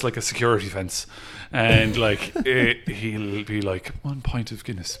a security fence, and like he'll be like, 1 pint of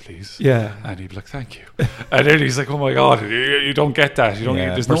Guinness, please, and he'd be like, thank you, and then he's like, oh my god, you don't get that, you don't.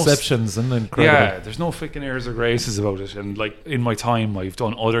 There's perceptions and incredible. There's no freaking airs or graces about it, and like in my time, I've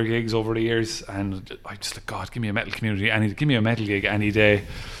done other gigs over the years, and I just like, God, give me a metal give me a metal gig any day.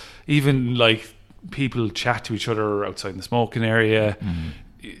 Even like people chat to each other outside in the smoking area.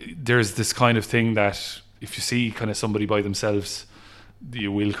 There's this kind of thing that if you see kind of somebody by themselves,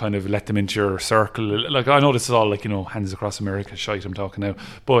 you will kind of let them into your circle. Like, I know this is all like, you know, hands across America shite I'm talking now,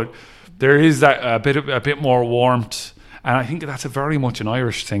 but there is that a bit more warmth, and I think that's a very much an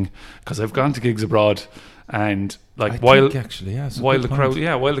Irish thing, because I've gone to gigs abroad, and like while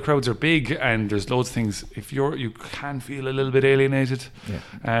the crowds are big and there's loads of things, if you can feel a little bit alienated.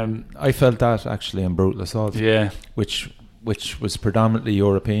 I felt that actually in Brutal Assault, which was predominantly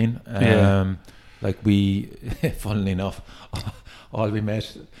European. Like we, funnily enough, all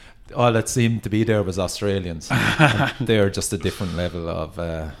that seemed to be there was Australians. They're just a different level of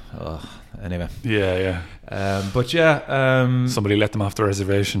anyway. But somebody let them off the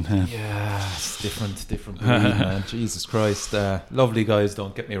reservation. It's different breed, man. Jesus Christ, lovely guys,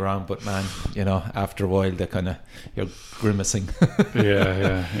 don't get me wrong, but man, you know, after a while they kind of, you're grimacing.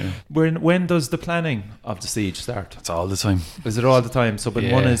 When does the planning of the siege start? It's all the time. Is it all the time? So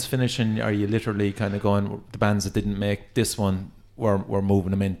when one is finishing, are you literally kind of going, the bands that didn't make this one, we're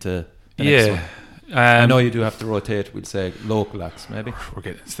moving them into the next one? I know you do have to rotate, we'll say local acts maybe. We're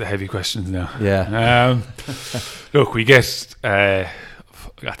getting to the heavy questions now. Look, we got 6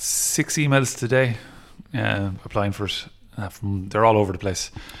 emails today applying for it. They're all over the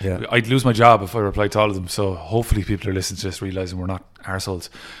place. I'd lose my job if I replied to all of them, so hopefully people are listening to this realising we're not arseholes.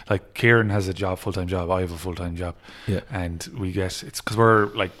 Like, Kieran has a full-time job, I have a full-time job, and it's because we're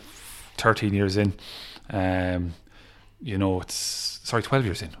like 13 years in. You know, 12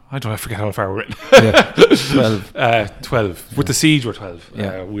 years in. I forget how far we're in. 12. With the siege, we're 12.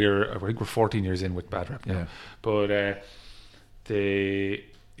 I think we're 14 years in with Bad Rep. But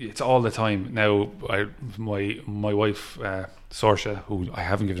it's all the time. Now, my wife, Saoirse, who I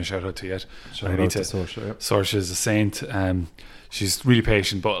haven't given a shout out to yet. Shout out to Saoirse. Saoirse is a saint. She's really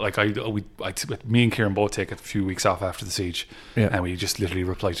patient, but like me and Kieran both take a few weeks off after the siege, and we just literally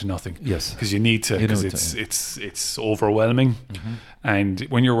reply to nothing. Yes, because you need to, because it's overwhelming, and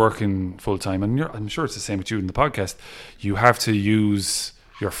when you're working full time, and I'm sure it's the same with you in the podcast, you have to use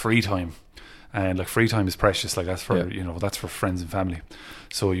your free time, and like free time is precious. Like that's for that's for friends and family.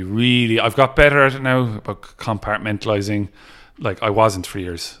 So I've got better at it now about compartmentalizing. Like, I wasn't for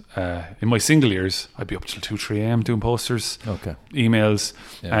years. In my single years, I'd be up till 2-3 a.m. doing posters, emails,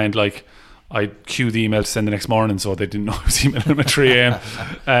 and like I'd cue the email to send the next morning, so they didn't know I was emailing them at 3 a.m.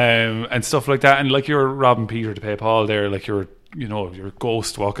 And stuff like that. And like, you're robbing Peter to pay Paul there, like you're a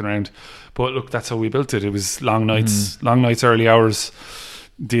ghost walking around. But look, that's how we built it. It was long nights, early hours,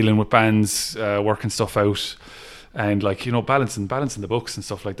 dealing with bands, working stuff out. And like, you know, balancing the books and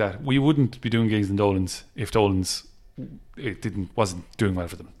stuff like that. We wouldn't be doing gigs in Dolan's if Dolan's wasn't doing well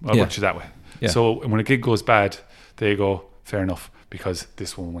for them. I'll put you that way. So when a gig goes bad, they go, fair enough, because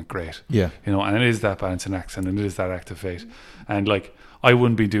this one went great. You know, and it is that balancing act, and it is that act of fate. And like, I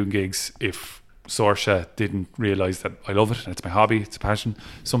wouldn't be doing gigs if Saoirse didn't realise that I love it and it's my hobby, it's a passion.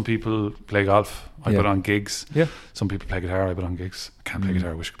 Some people play golf, I put on gigs. Some people play guitar, I put on gigs. I can't play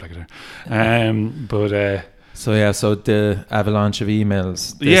guitar, I wish I could play guitar. So the avalanche of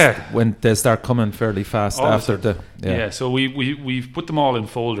emails, when they start coming fairly fast after so we've put them all in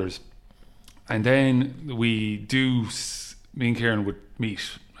folders, and then me and Kieran would meet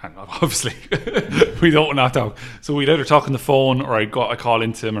and obviously we don't not talk. So we'd either talk on the phone, or I call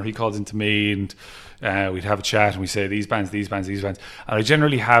into him, or he calls into me, and we'd have a chat, and we say these bands. And I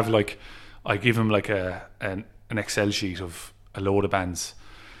generally have like, I give him like an Excel sheet of a load of bands.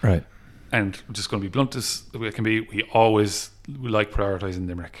 Right. And I'm just going to be blunt as we can be. We like prioritising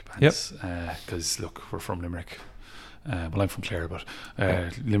Limerick bands. Because look, we're from Limerick. Well, I'm from Clare, but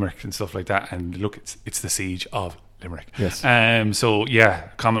Limerick and stuff like that. And look, it's the siege of Limerick. Yes. So yeah,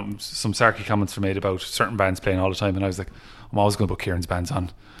 some sarky comments were made about certain bands playing all the time, and I was like, I'm always going to put Kieran's bands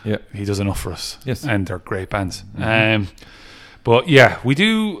on. Yeah, he does enough for us. Yes, and they're great bands. But yeah, we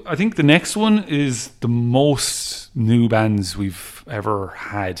do. I think the next one is the most new bands we've ever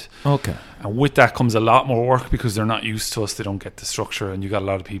had. Okay. And with that comes a lot more work, because they're not used to us. They don't get the structure, and you got a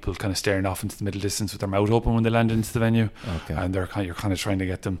lot of people kind of staring off into the middle distance with their mouth open when they land into the venue. Okay. And you're kind of trying to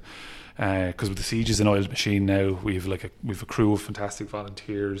get them, because with the Siege is an oiled machine now. We've a crew of fantastic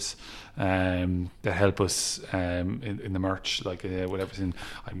volunteers that help us in the merch, like with everything.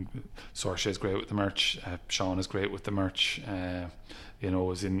 Sorsha is great with the merch. Sean is great with the merch.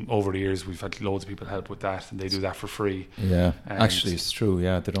 As in over the years we've had loads of people help with that, and they do that for free. Yeah, actually it's true.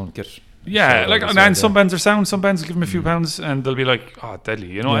 Yeah, they don't get. Yeah, like, and some bands are sound. Some bands will give them a few pounds, and they'll be like, "Oh,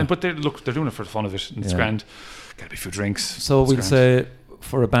 deadly," And but they're doing it for the fun of it, and it's grand. Get a few drinks. So we'll say,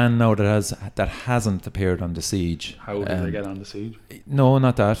 for a band now that hasn't appeared on the Siege, how do they get on the Siege? No,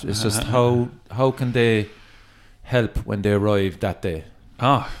 not that. It's just how can they help when they arrive that day?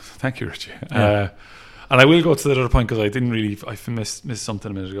 Thank you, Richie. And I will go to that other point, because I missed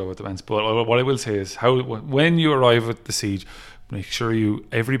something a minute ago about the bands. But what I will say is, when you arrive at the Siege, make sure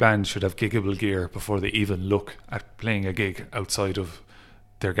every band should have giggable gear before they even look at playing a gig outside of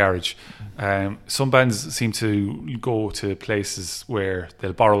their garage. Some bands seem to go to places where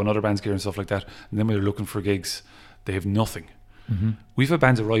they'll borrow another band's gear and stuff like that, and then when they're looking for gigs, they have nothing. We've had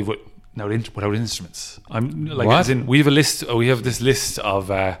bands arrive without instruments. We have this list of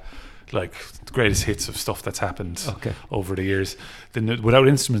like the greatest hits of stuff that's happened over the years. The without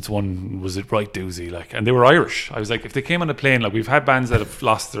instruments one was a right doozy, like, and they were Irish. I was like, if they came on a plane, like, we've had bands that have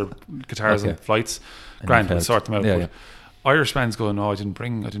lost their guitars on flights, grand, we'll sort them out. Irish bands going, I didn't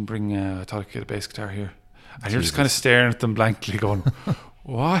bring I thought I could get a bass guitar here, and you're just kind of staring at them blankly going,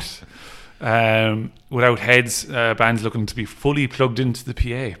 what? Without heads, bands looking to be fully plugged into the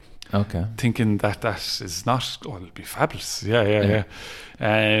PA. Okay. Thinking that is not, it'll be fabulous. Yeah.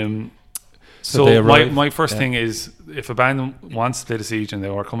 So my first thing is, if a band wants to play the Siege and they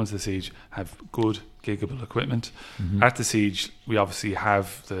are coming to the Siege, have good giggable equipment. At the Siege, we obviously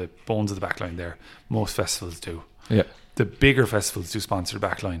have the bones of the backline there. Most festivals do. Yeah. The bigger festivals do sponsor the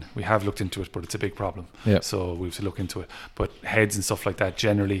backline. We have looked into it, but it's a big problem. Yeah. So we have to look into it. But heads and stuff like that,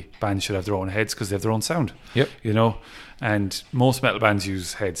 generally bands should have their own heads, because they have their own sound. Yep. And most metal bands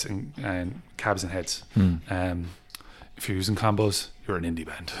use heads and cabs and heads. If you're using combos, you're an indie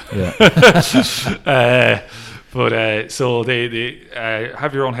band. Yeah. So they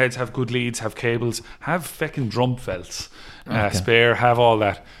have your own heads, have good leads, have cables, have feckin' drum felts, spare, have all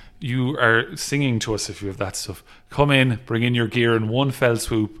that. You are singing to us if you have that stuff. Come in, bring in your gear in one fell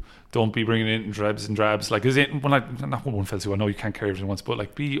swoop. Don't be bringing it in drabs and drabs. Like, not one fell swoop. I know you can't carry everything once, but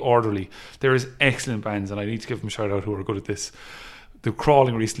like, be orderly. There is excellent bands, and I need to give them a shout out who are good at this. The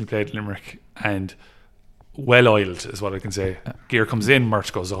Crawling recently played at Limerick, and well oiled is what I can say. Gear comes in,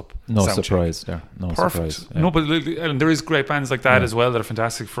 merch goes up. No surprise there. No perfect. Surprise. Yeah. No, but and there is great bands like that as well that are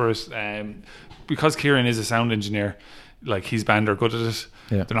fantastic for us. Because Kieran is a sound engineer, like, his band are good at it.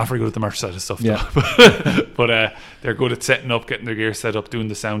 Yeah. They're not very good at the merch side of stuff, though. But they're good at setting up, getting their gear set up, doing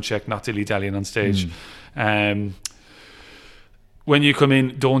the sound check, not dilly-dallying on stage. When you come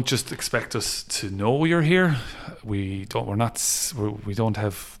in, don't just expect us to know you're here. We don't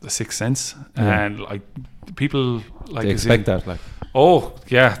have a sixth sense, and like, people like, they expect that, like. Oh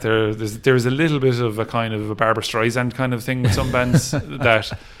yeah, there's a little bit of a kind of a Barbra Streisand kind of thing with some bands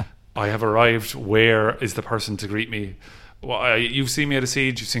that I have arrived. Where is the person to greet me? Well, you've seen me at a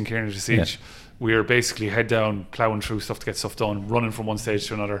Siege, you've seen Kieran at a Siege. Yeah. We're basically head down, ploughing through stuff to get stuff done, running from one stage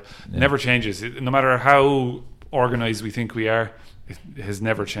to another. Never changes. No matter how organised we think we are, it has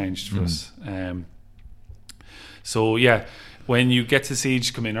never changed for us. So yeah, when you get to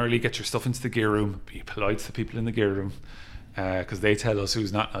Siege, come in early, get your stuff into the gear room, be polite to the people in the gear room, because they tell us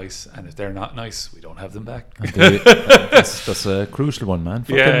who's not nice, and if they're not nice, we don't have them back. That's a crucial one, man.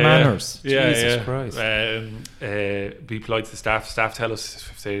 Fucking manners. Jesus Christ. Be polite to the staff. Staff tell us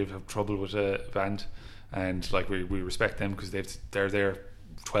if they have trouble with a band, and like, we respect them, because they're there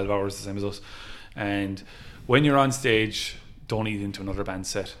 12 hours the same as us. And when you're on stage, don't eat into another band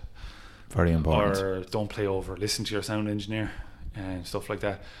set. Very important. Or don't play over. Listen to your sound engineer. and stuff like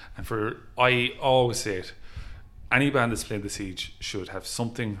that. And I always say it, any band that's playing the Siege should have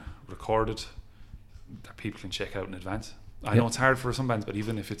something recorded that people can check out in advance. I know it's hard for some bands, but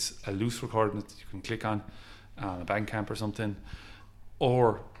even if it's a loose recording that you can click on a Bandcamp or something,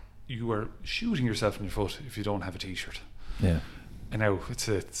 or you are shooting yourself in your foot if you don't have a t-shirt. Yeah. And now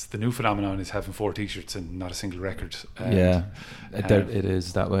it's the new phenomenon is having 4 t-shirts and not a single record. It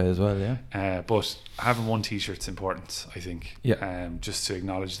is that way as well. Yeah. But having 1 t-shirt's important, I think. Yeah. Just to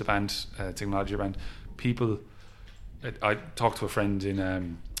acknowledge the band, to acknowledge your band. People, I talked to a friend in a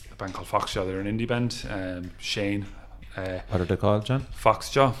band called Foxjaw. They're an indie band. Shane. What are they called, John?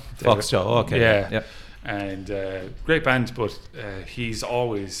 Foxjaw. Foxjaw. Oh, okay. Yeah. And great band, but he's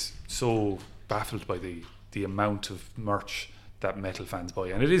always so baffled by the amount of merch that metal fans buy,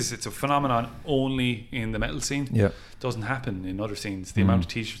 and it's a phenomenon only in the metal scene. It doesn't happen in other scenes. The amount of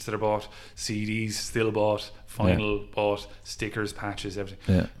t-shirts that are bought, CDs still bought, vinyl bought, stickers, patches,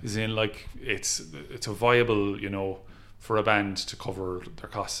 everything is in, like, it's a viable, for a band to cover their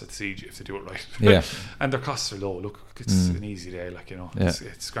costs at Siege if they do it right. And their costs are low. Look, it's an easy day, like,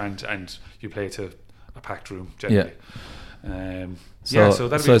 it's grand, and you play to a packed room generally. So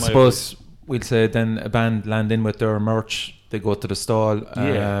that'd be I my suppose advice. We'll say then a band land in with their merch, they go to the stall.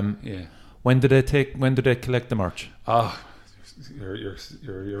 When do they collect the merch?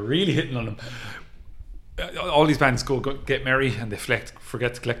 You're really hitting on them. All these bands go get merry and they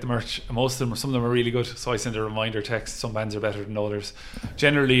forget to collect the merch. And some of them are really good, so I send a reminder text. Some bands are better than others.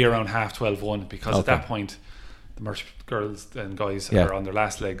 Generally around 1:30, because at that point the merch girls and guys are on their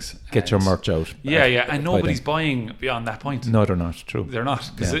last legs. Get your merch out. And nobody's buying beyond that point. No, they're not. True, they're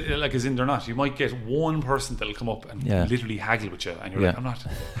not, because they're not. You might get one person that'll come up and literally haggle with you, and you're like, I'm not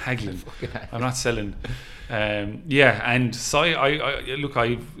haggling. I'm not selling. And I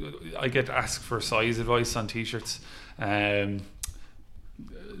get asked for size advice on t-shirts.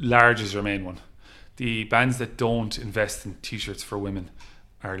 Large is your main one. The bands that don't invest in t-shirts for women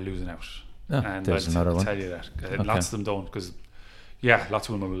are losing out. And there's another one. Tell you that lots of them don't, because lots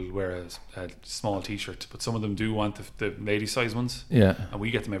of women will wear a small t-shirt, but some of them do want the lady size ones. And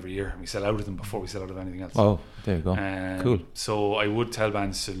we get them every year, and we sell out of them before we sell out of anything else. Oh, there you go. Cool. So I would tell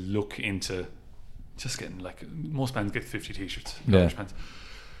bands to look into just getting, like, most bands get 50 t-shirts. Bands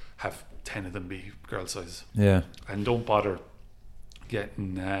have 10 of them be girl sizes. And don't bother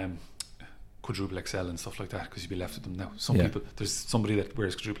getting quadruple XL and stuff like that, because you'll be left with them now. Some people, there's somebody that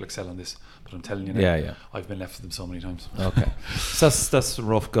wears quadruple XL on this, but I'm telling you now, I've been left with them so many times. Okay. So that's a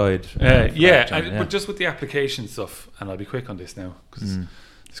rough guide. But just with the application stuff, and I'll be quick on this now, because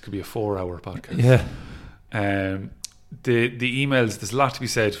this could be a 4-hour podcast. The emails, there's a lot to be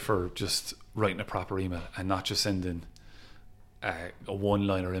said for just writing a proper email and not just sending a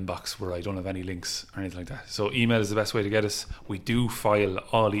one-liner inbox where I don't have any links or anything like that. So email is the best way to get us. We do file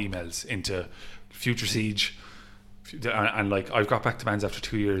all emails into Future Siege, and like, I've got back to bands after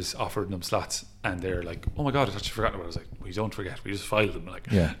 2 years offering them slots, and they're like, oh my god, I thought you forgot about it. I was like, we don't forget, we just file them. Like,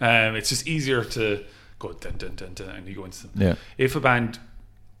 it's just easier to go dun, dun, dun, dun, and you go into them. If a band,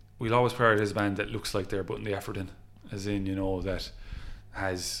 we'll always prioritize a band that looks like they're putting the effort in, as in, that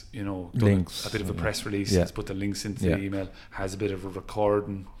has, done links, a bit of a press release, has put the links into the email, has a bit of a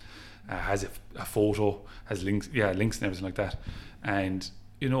recording, has a photo, has links and everything like that, and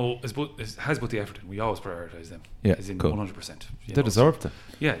has put the effort in. We always prioritise them, as in 100%. They deserve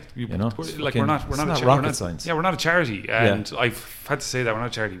it. We're not rocket science. We're not a charity, and I've had to say that we're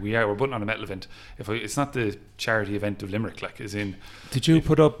not a charity. We're putting on a metal event. It's not the charity event of Limerick, like, as in. Did you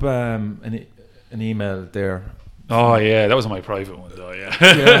put up an email there? Oh yeah, that was my private one though.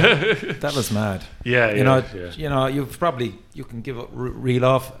 That was mad. You can reel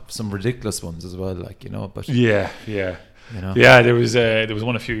off some ridiculous ones as well, like, but there was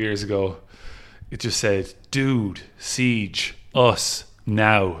one a few years ago. It just said, "Dude, Siege, us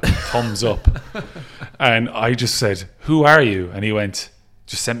now, thumbs up," and I just said, "Who are you?" And he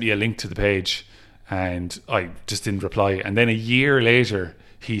just sent me a link to the page, and I just didn't reply. And then a year later,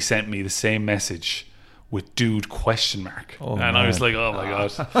 he sent me the same message with "dude?" ? And I was like, oh my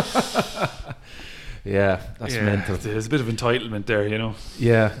god. That's mental. There's a bit of entitlement there,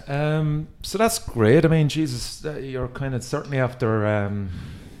 So that's great. I mean, Jesus, you're kind of certainly after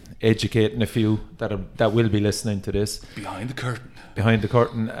educating a few that will be listening to this. Behind the curtain.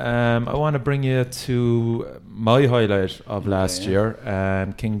 I want to bring you to my highlight of last year,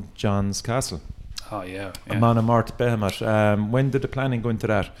 King John's Castle. Oh yeah. Mort Behemoth. When did the planning go into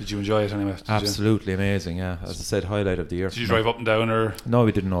that? Did you enjoy it anyway? Absolutely amazing. Yeah, as I said, highlight of the year. Did you drive up and down, or? No,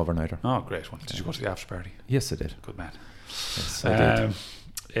 we didn't overnighter. Oh, great one. Did you go to the after party? Yes, I did. Good man. Yes, I did.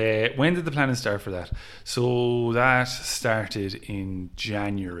 When did the planning start for that? So that started in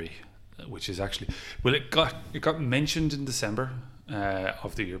January, which is actually it got mentioned in December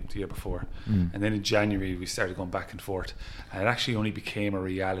of the year before, and then in January we started going back and forth, and it actually only became a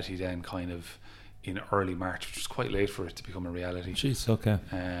reality then kind of in early March, which was quite late for it to become a reality. Jeez, okay.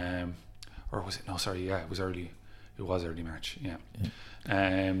 Or was it? No, sorry. Yeah, it was early March. Yeah.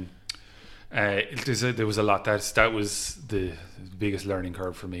 There was a lot. That was the biggest learning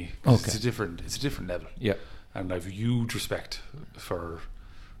curve for me. Okay. It's a different level. Yeah. And I've huge respect for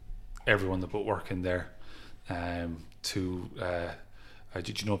everyone that put work in there.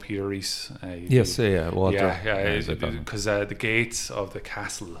 Did you know Peter Rees? Yes, Walter. Yeah, because the gates of the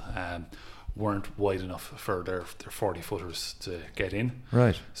castle weren't wide enough for their 40 footers to get in.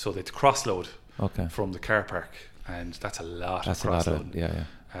 Right. So they'd cross-load from the car park, and that's a lot of cross-loading.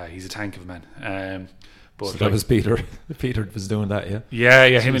 He's a tank of a man. But so that was Peter. Peter was doing that, yeah?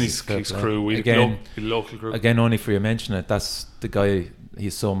 Yeah, him and his crew. Local group. Again, only for you mention it, that's the guy.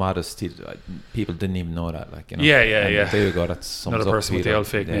 He's so modest. People didn't even know that. Yeah. There you go. That's another person with the old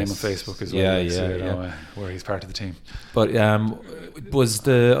fake name on Facebook as well. Where he's part of the team. But was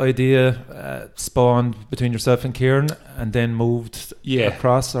the idea spawned between yourself and Kieran, and then moved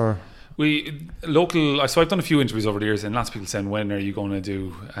across, or? So I've done a few interviews over the years, and lots of people saying, when are you going to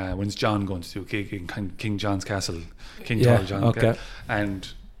do? When's John going to do a gig in King John's Castle? Tall John. Okay. And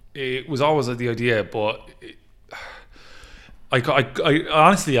it was always the idea, but. I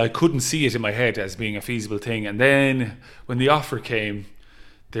honestly couldn't see it in my head as being a feasible thing, and then when the offer came,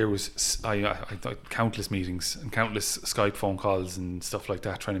 there was I countless meetings and countless Skype phone calls and stuff like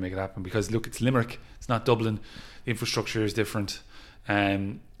that trying to make it happen, because look, it's Limerick, it's not Dublin, the infrastructure is different.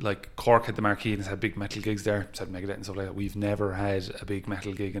 Like Cork had the Marquee and has had big metal gigs there, had Megadeth and stuff like that. We've never had a big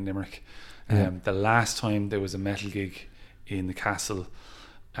metal gig in Limerick. The last time there was a metal gig in the castle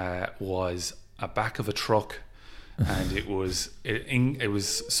was a back of a truck. And it was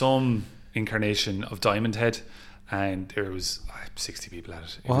some incarnation of Diamond Head, and there was 60 people at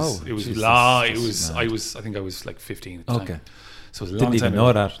it. I think I was like 15 at the time. So it was a long time. Didn't even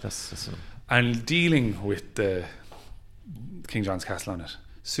know that. And dealing with the King John's Castle on it,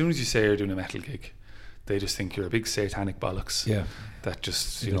 as soon as you say you're doing a metal gig, they just think you're a big satanic bollocks. Yeah. That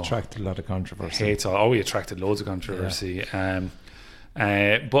just attracted a lot of controversy. We attracted loads of controversy. Yeah.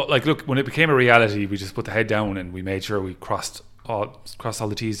 But look, when it became a reality, we just put the head down and we made sure we crossed all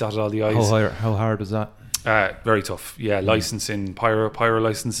the T's, dotted all the I's. How hard was that? Very tough. Licensing, pyro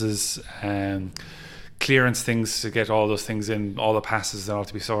licenses, clearance things to get all those things in, all the passes that all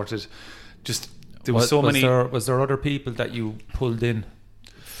to be sorted. Just there was so many. Was there other people that you pulled in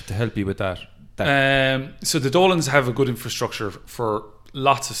to help you with that? So the Dolans have a good infrastructure for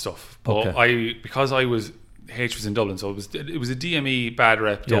lots of stuff, but because I was. H was in Dublin, so it was a DME bad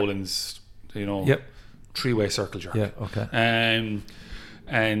rep. Dolan's, three-way circle jerk. Yeah, okay. And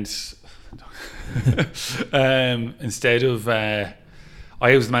instead of I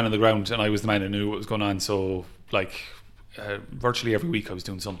was the man on the ground and I was the man who knew what was going on. So virtually every week I was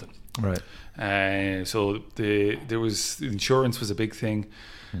doing something. Right. So there was insurance was a big thing.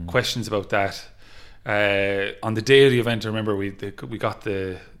 Questions about that. On the day of the event, I remember we got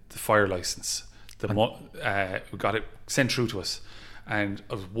the fire license. We got it sent through to us, and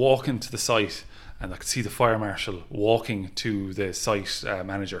I was walking to the site and I could see the fire marshal walking to the site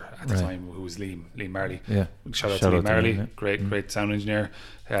manager at the time, who was Liam Marley. Shout out to Liam Marley, great sound engineer,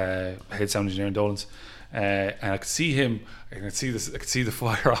 head sound engineer in Dolan's, and I could see him, I could see the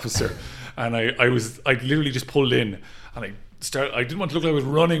fire officer, and I literally just pulled in, and I didn't want to look like I was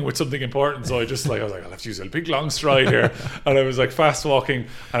running with something important, so I was like, I'll have to use a big long stride here, and I was fast walking,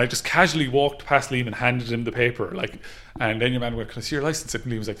 and I just casually walked past Liam and handed him the paper, and then your man went, "Can I see your license?" And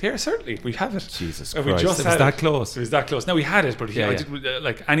Liam was like, "Yeah, certainly, we have it." Jesus and Christ, it was that close. It was that close. No, we had it, but I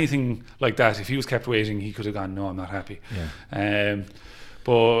did anything like that. If he was kept waiting, he could have gone, "No, I'm not happy."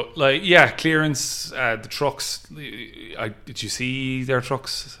 But clearance, the trucks. Did you see their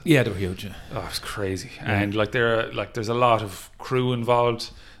trucks? Yeah, they were huge. Oh, it was crazy, and there's a lot of crew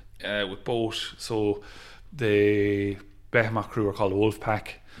involved with boat. So the Behemoth crew are called a wolf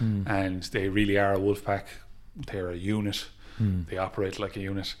pack, and they really are a wolf pack. They're a unit. They operate like a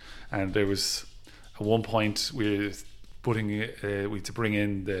unit, and there was at one point we had to bring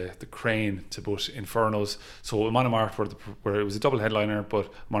in the crane to put Infernos. So Monomart where it was a double headliner,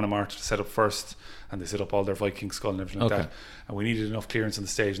 but Monomart set up first, and they set up all their Viking skull and everything like that. And we needed enough clearance on the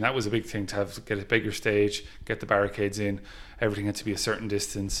stage, and that was a big thing, to get a bigger stage, get the barricades in. Everything had to be a certain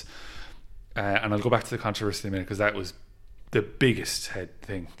distance. And I'll go back to the controversy in a minute, because that was the biggest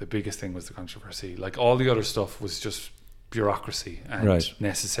thing. The biggest thing was the controversy. All the other stuff was just bureaucracy and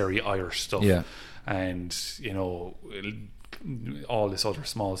necessary Irish stuff, and all this other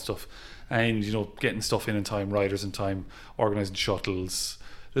small stuff, and getting stuff in time, riders in time, organising shuttles.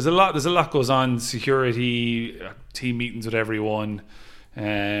 There's a lot goes on. Security, team meetings with everyone,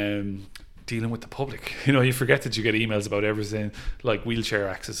 dealing with the public. You forget that you get emails about everything, like wheelchair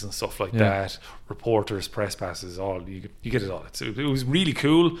access and stuff like that. Reporters, press passes, all you get it all. It was really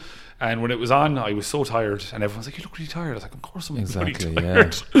cool. And when it was on, I was so tired, and everyone's like, "You look really tired." I was like, "Of course I'm really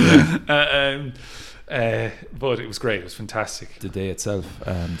tired." But it was great. It was fantastic. The day itself,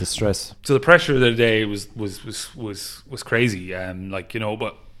 the stress. So the pressure of the day was crazy.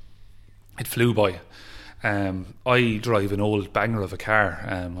 But it flew by. I drive an old banger of a car.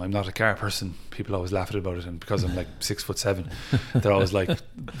 I'm not a car person. People always laugh about it, and because I'm like 6'7", they're always like,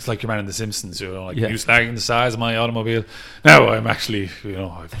 "It's like your man in The Simpsons." You snagging the size of my automobile. Now I'm actually,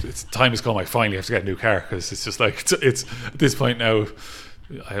 it's time has come. I finally have to get a new car, because it's just like it's at this point now.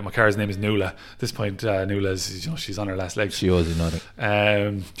 My car's name is Nuala. At this point, Nuala's, she's on her last legs. She owes you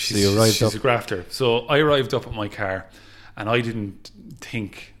nothing. She's a grafter. So I arrived up at my car, and I didn't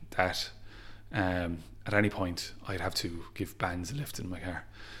think that at any point I'd have to give bands a lift in my car.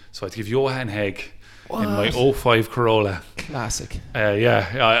 So I had to give Johan Hegg in my 05 Corolla. Classic. I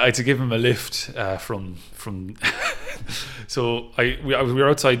had to give him a lift from. So we were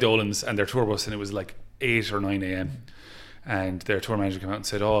outside Dolan's and their tour bus, and it was like 8 or 9 a.m. And their tour manager came out and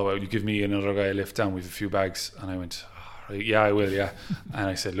said, "Oh, well, you give me another guy a lift down with a few bags." And I went, "Oh, right, yeah, I will, yeah." And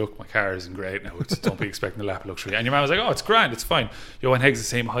I said, "Look, my car isn't great now. Don't be expecting a lap of luxury." And your man was like, "Oh, it's grand, it's fine. Johan Hegg's the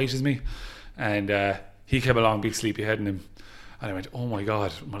same height as me." And he came along, big sleepy head in him. And I went, "Oh my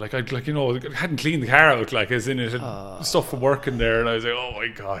God." I hadn't cleaned the car out, like, as in it had stuff from work in there. And I was like, "Oh my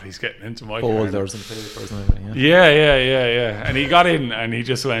God, he's getting into my car." Folders and papers and everything. Yeah. And he got in and he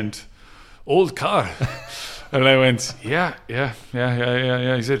just went, "Old car." And I went, yeah.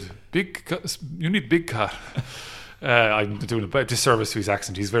 He said, "You need big car." I'm doing a disservice to his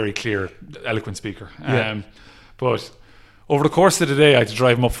accent. He's very clear, eloquent speaker. But over the course of the day, I had to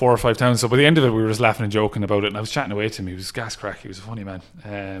drive him up 4 or 5 towns. So by the end of it, we were just laughing and joking about it. And I was chatting away to him. He was gas crack. He was a funny man.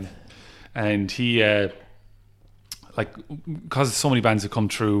 And he, because so many bands had come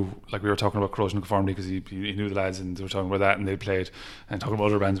through, like we were talking about Corrosion of Conformity, because he knew the lads, and they were talking about that, and they played, and talking about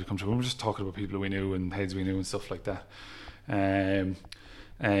other bands we come through. We were just talking about people we knew and heads we knew and stuff like that.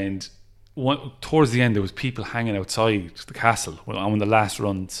 And towards the end, there was people hanging outside the castle on the last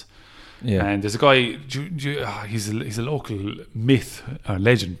runs. Yeah. And there's a guy, he's a local myth or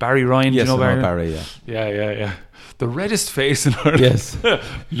legend, Barry Ryan. Yes, do you know Barry? Yeah. The reddest face in Ireland. Yes.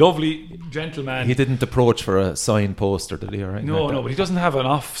 Lovely gentleman. He didn't approach for a sign poster, did he? Or no, but he doesn't have an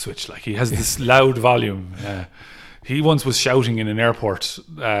off switch. Like, he has this loud volume. He once was shouting in an airport,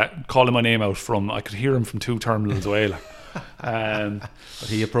 calling my name out I could hear him from 2 terminals away. But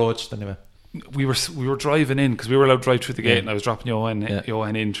he approached anyway. We were driving in, because we were allowed to drive through the gate, and I was dropping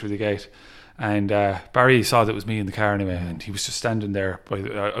Johan in through the gate, and Barry saw that it was me in the car anyway, and he was just standing there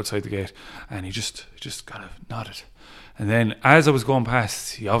outside the gate, and he just kind of nodded, and then as I was going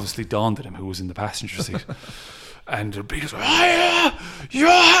past, he obviously dawned on him who was in the passenger seat. And the biggest,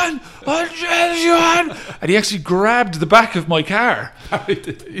 Johan! And he actually grabbed the back of my car.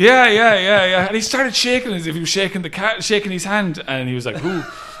 Yeah. And he started shaking as if he was shaking shaking his hand, and he was like, "Who?"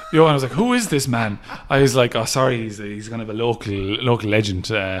 Johan was like, "Who is this man?" I was like, "Oh, sorry, he's kind of a local legend."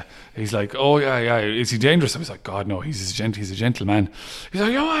 He's like, "Oh yeah, is he dangerous?" I was like, "God no, he's a gentleman." He's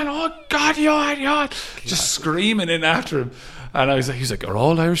like, "Johan, oh God, Johan," just screaming in after him. And I was like, "He's like, are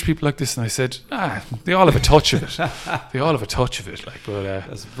all Irish people like this?" And I said, "They all have a touch of it. Like, but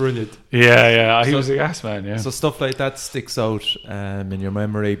that's brilliant. Yeah. He was a gas man. Yeah. So stuff like that sticks out in your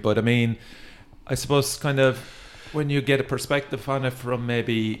memory. But I mean, I suppose kind of when you get a perspective on it from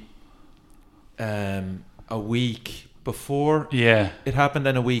maybe a week before it happened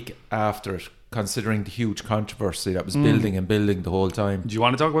and a week after it, considering the huge controversy that was building the whole time. Do you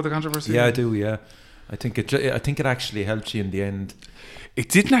want to talk about the controversy? Yeah, I do. Yeah, I think it actually helped you in the end. It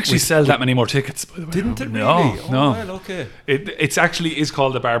didn't actually sell that many more tickets, by the way. Didn't it really? No. Well, okay. It's actually is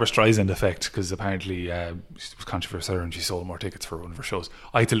called the Barbra Streisand effect, because apparently it was controversial and she sold more tickets for one of her shows.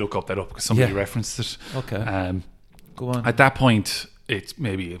 I had to look that up because somebody referenced it. Okay. Go on. At that point, there's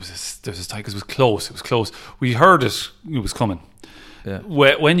this time, because it was close. We heard it was coming. Yeah.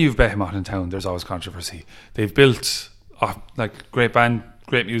 When you've Behemoth in town, there's always controversy. They've built like great band,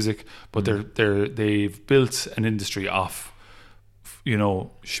 great music, but they've built an industry off,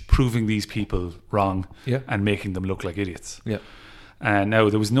 proving these people wrong and making them look like idiots. Yeah. And now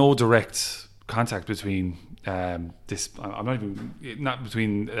there was no direct contact between this. I'm not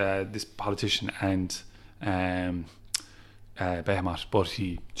between this politician and Behemoth, but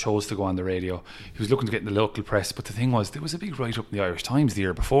he chose to go on the radio. He was looking to get in the local press, but the thing was, there was a big write-up in the Irish Times the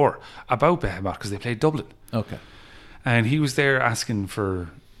year before about Behemoth because they played Dublin. Okay. And he was there asking for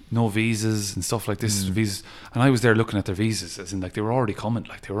no visas and stuff like this, visas, and I was there looking at their visas, as in like they were already coming,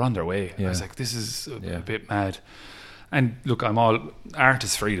 like they were on their way. I was like, this is a bit mad. And look, art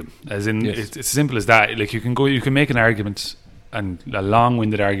is freedom, as in it's as simple as that. Like you can make an argument, and a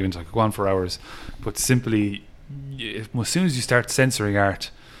long-winded argument, I could go on for hours, but simply, as soon as you start censoring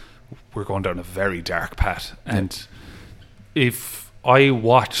art, we're going down a very dark path. And if I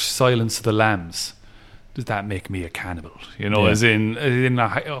watch Silence of the Lambs, does that make me a cannibal? You know, as in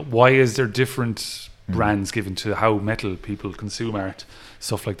why is there different brands given to how metal people consume art,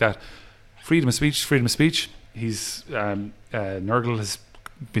 stuff like that? Freedom of speech. He's Nurgle has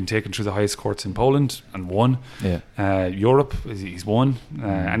been taken through the highest courts in Poland and won. Europe, he's won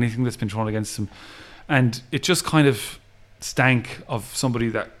anything that's been thrown against him, and it just kind of stank of somebody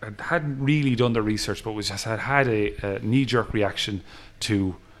that hadn't really done the research, but had a knee-jerk reaction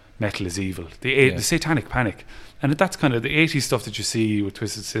to metal is evil, the satanic panic. And that's kind of the 80s stuff that you see with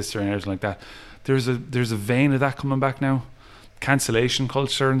Twisted Sister and everything like that. There's a vein of that coming back now, cancellation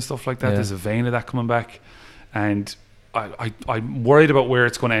culture and stuff like that. There's a vein of that coming back, and I'm worried about where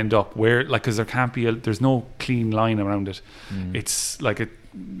it's going to end up, where, like, because there can't be there's no clean line around it. It's like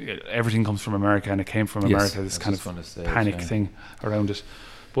everything comes from America, and it came from America, this kind of panic thing around it.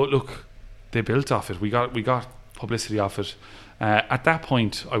 But look, they built off it. We got publicity off it. At that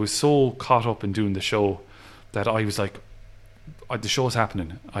point, I was so caught up in doing the show that I was like, the show's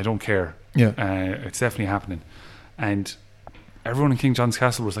happening. I don't care. It's definitely happening. And everyone in King John's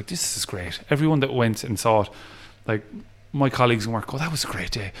Castle was like, this is great. Everyone that went and saw it, like my colleagues in work, that was a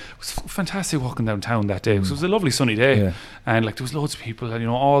great day. It was fantastic walking downtown that day. It was a lovely sunny day. And like there was loads of people, and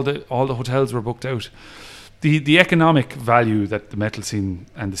all the hotels were booked out. The economic value that the metal scene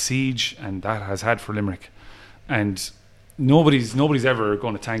and the siege and that has had for Limerick, and nobody's ever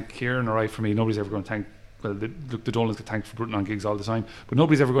going to thank Kieran or for me. Nobody's ever going to thank. Well, the Dolans get thanked for putting on gigs all the time, but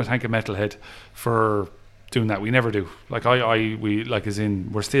nobody's ever going to thank a metalhead for doing that. We never do. Like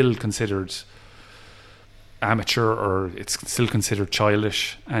we're still considered amateur, or it's still considered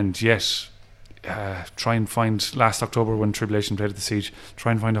childish, and yet try and find last October when Tribulation played at the Siege,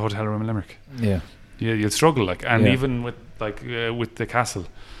 try and find a hotel room in Limerick. You'll struggle, even with with the Castle.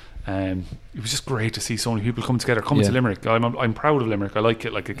 It was just great to see so many people come together, to Limerick. I'm proud of Limerick. I like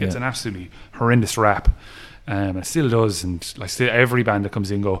it. Like it gets an absolutely horrendous rap, it still does. And like every band that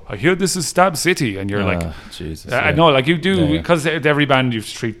comes in go, I hear this is Stab City, and you're like, Jesus. No, like you do, because every band you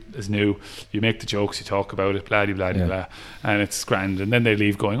treat as new. You make the jokes, you talk about it, blah blah blah blah, and it's grand. And then they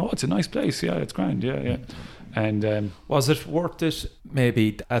leave going, oh, it's a nice place. Yeah, it's grand. Yeah. And was it worth it?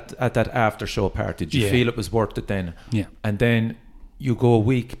 Maybe at that after show party, did you feel it was worth it then? Yeah, and then you go a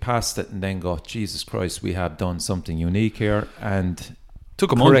week past it and then go, Jesus Christ, we have done something unique here. And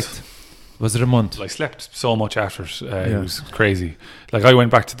took a month. Was it a month? I slept so much after it. It was crazy. Like I went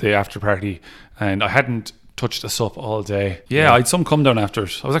back to the after party and I hadn't touched a sup all day. I had some come down after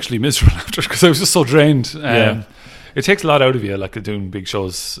it. I was actually miserable after it because I was just so drained. It takes a lot out of you, like doing big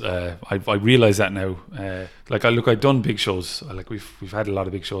shows. I realise that now. I've done big shows. We've had a lot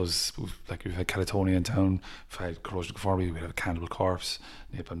of big shows. We've had Catatonia in town. We've had Corrosion Conformity. We have Cannibal Corpse,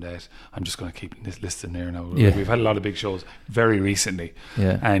 Napalm Death. I'm just going to keep this list in there now. We've had a lot of big shows very recently.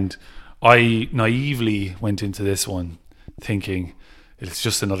 And I naively went into this one thinking it's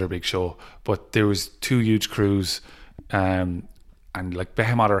just another big show. But there was 2 huge crews. And like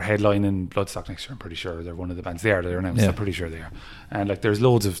Behemoth are headlining Bloodstock next year. I'm pretty sure they're one of the bands. They're announced. I'm pretty sure they are. And like there's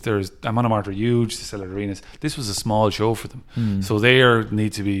Amon Amarth are huge. They sell at arenas. This was a small show for them, so they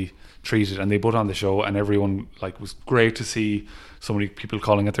need to be treated. And they put on the show, and everyone was great to see so many people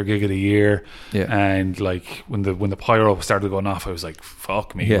calling it their gig of the year. And like when the pyro started going off, I was like,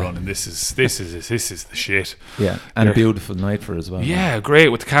 fuck me, running. This is the shit. And a beautiful night for it as well. Great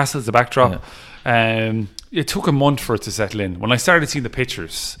with the castle as the backdrop. It took a month for it to settle in. When I started seeing the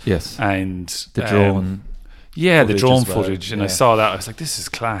pictures, and the drone, the drone footage, and I saw that, I was like, "This is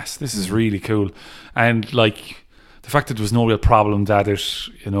class. This is really cool." And like the fact that there was no real problem that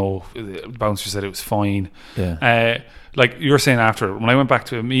the bouncer said it was fine. Like you were saying after, when I went back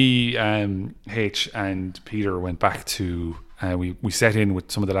to me, H and Peter went back to. We set in with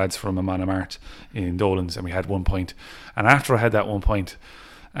some of the lads from Amon Amarth in Dolan's, and we had 1 point. And after I had that 1 point,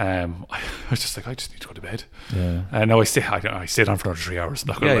 I was just like, I just need to go to bed. Yeah. And now I stayed on for another 3 hours.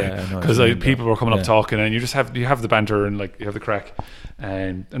 Not gonna lie, no, because people were coming up talking, and you have the banter and like you have the crack,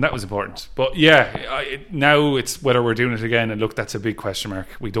 and that was important. But now it's whether we're doing it again. And look, that's a big question mark.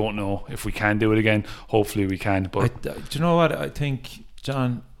 We don't know if we can do it again. Hopefully we can. But do you know what I think,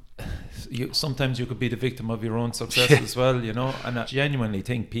 John? Sometimes you could be the victim of your own success as well, you know. And I genuinely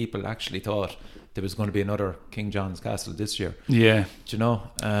think people actually thought there was going to be another King John's Castle this year. Yeah. Do you know?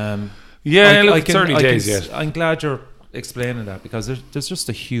 Look, it's early days yet. I'm glad you're explaining that, because there's just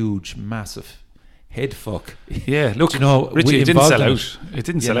a huge, massive head fuck. Yeah, look, you know, Richie, it didn't sell out. It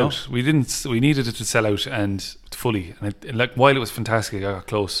didn't sell out. We needed it to sell out and fully. And like, while it was fantastic, I got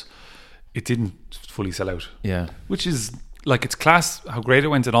close. It didn't fully sell out. Yeah. Which is, like, it's class how great it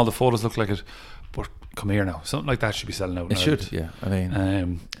went and all the photos look like it. But come here now. Something like that should be selling out. It should, yeah. I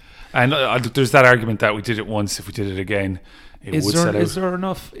mean... and there's that argument that we did it once. If we did it again, it would sell out. Is there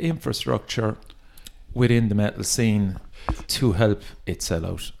enough infrastructure within the metal scene to help it sell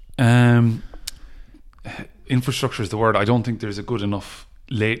out? Infrastructure is the word. I don't think there's a good enough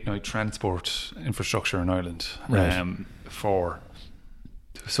late night transport infrastructure in Ireland. Right.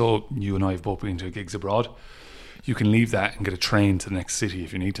 So you and I have both been to gigs abroad. You can leave that and get a train to the next city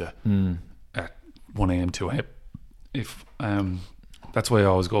if you need to at 1 a.m. 2 a.m. If that's why I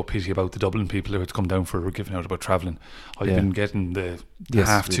always go pity about the Dublin people who had to come down for giving out about travelling. I've been getting the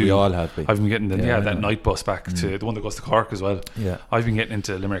half two. We all have been. I've been getting that night bus back to the one that goes to Cork as well. Yeah, I've been getting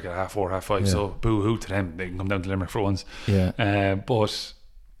into Limerick at 4:30, 5:30. So boo hoo to them. They can come down to Limerick for once. Yeah. But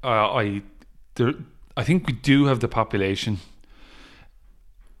I think we do have the population,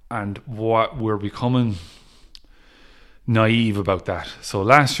 and what we're becoming naive about that. So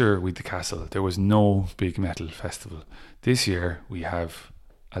last year with the Castle, there was no big metal festival. This year we have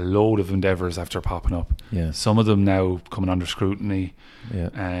a load of endeavours after popping up. Yeah. Some of them now coming under scrutiny,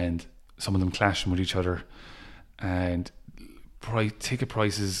 and some of them clashing with each other, and ticket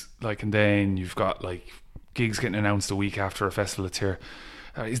prices, like, and then you've got like gigs getting announced a week after a festival that's here.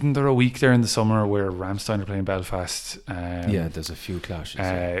 Isn't there a week there in the summer where Rammstein are playing Belfast? There's a few clashes.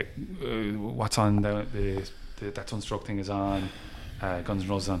 What's on the that Sunstruck thing is on, Guns N'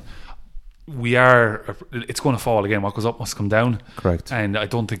 Roses on. It's going to fall again. What goes up must come down. Correct. And I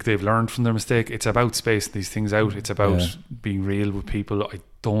don't think they've learned from their mistake. It's about spacing these things out. It's about being real with people. I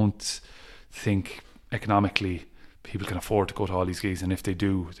don't think economically people can afford to go to all these gigs, and if they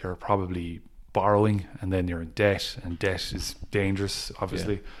do, they're probably borrowing, and then you're in debt, and debt is dangerous,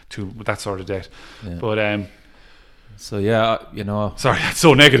 obviously, to that sort of debt. But so you know, sorry, that's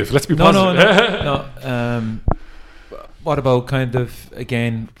so negative. Let's be positive. No. What about kind of,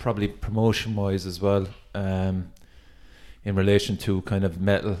 again, probably promotion wise as well, in relation to kind of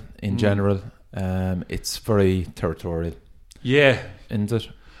metal in general? It's very territorial. Yeah, isn't it?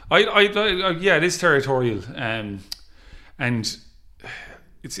 It is territorial, and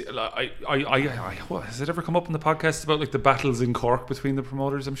it's has it ever come up in the podcast about like the battles in Cork between the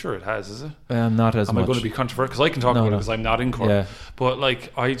promoters? I'm sure it has. Is it? Not as much. Am I going to be controversial? Because I can talk about it because I'm not in Cork. Yeah. But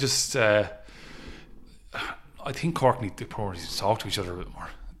like, I just I think Cork need the promoters to talk to each other a bit more.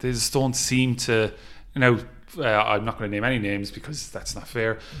 They just don't seem to. Now, I'm not going to name any names because that's not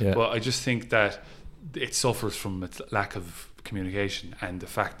fair. Yeah. But I just think that it suffers from its lack of communication and the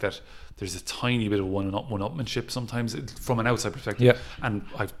fact that there's a tiny bit of one-upmanship sometimes from an outside perspective. Yeah. And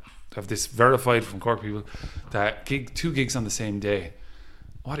I have this verified from Cork people that two gigs on the same day.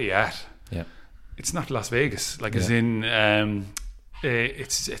 What are you at? Yeah. It's not Las Vegas, like as in.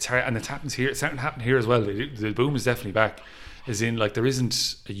 It's hard, and it happens here. It's starting to happen here as well. The boom is definitely back. As in, like, there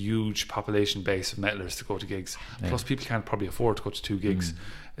isn't a huge population base of metalers to go to gigs. Plus, people can't probably afford to go to 2 gigs.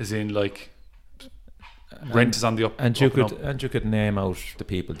 As in, like, rent is on the up. And you could name out the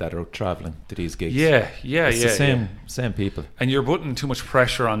people that are travelling to these gigs. It's the same people. And you're putting too much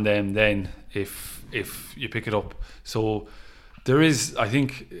pressure on them then if you pick it up. So there is, I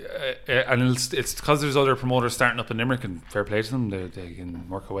think, and it's because there's other promoters starting up in Limerick, and fair play to them, they can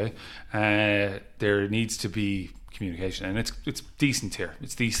work away. There needs to be communication, and it's decent here.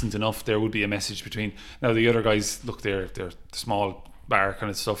 It's decent enough. There would be a message between. Now the other guys, look, they're small bar kind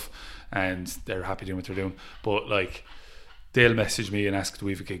of stuff, and they're happy doing what they're doing. But like, they'll message me and ask, do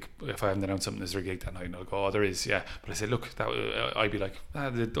we have a gig? If I haven't announced something, is there a gig that night? And I'll go, oh, there is, yeah. But I say, look, I'd be like, I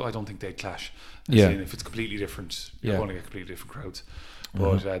don't think they'd clash. If it's completely different, you're going to get completely different crowds.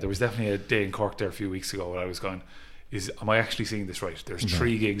 But there was definitely a day in Cork there a few weeks ago where I was going, am I actually seeing this right? There's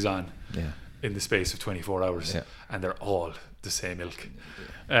 3 gigs on in the space of 24 hours, and they're all the same ilk.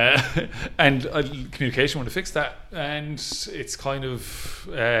 And communication want to fix that, and it's kind of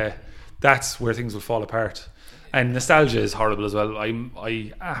that's where things will fall apart. And nostalgia is horrible as well.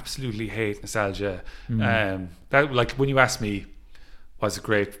 I absolutely hate nostalgia. That, like, when you ask me, was it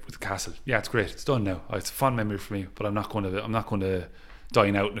great with the castle? Yeah, it's great. It's done now. It's a fond memory for me, but I'm not going to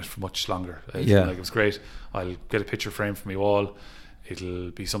dine out in it for much longer. Like, it was great. I'll get a picture frame for my wall.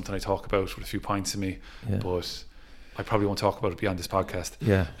 It'll be something I talk about with a few pints in me, but I probably won't talk about it beyond this podcast.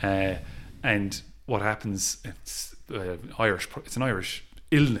 And what happens? It's an Irish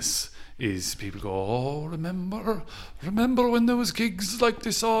illness. Is people go, oh, remember when there was gigs like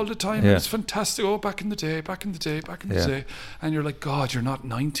this all the time? It was fantastic. Oh, back in the day. And you're like, God, you're not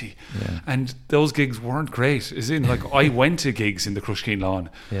 90. And those gigs weren't great. As in, like, I went to gigs in the Crushkeen Lawn.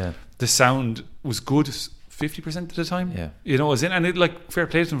 The sound was good 50% of the time. You know, as in, and it, like, fair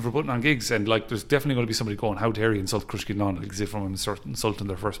play to them for putting on gigs. And, like, there's definitely going to be somebody going, how dare you insult Crushkeen Lawn, like, as if I'm insulting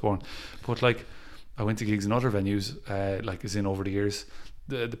their firstborn. But, like, I went to gigs in other venues, like, as in, over the years.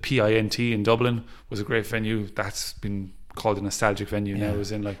 The PINT in Dublin was a great venue. That's been called a nostalgic venue now.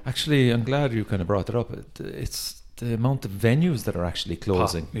 As in, like, actually, I'm glad you kind of brought it up. It's the amount of venues that are actually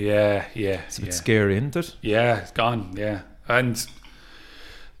closing. It's a bit scary, isn't it? Yeah, it's gone. And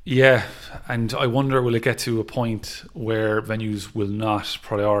I wonder, will it get to a point where venues will not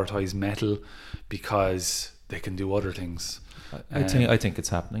prioritise metal because they can do other things? I think it's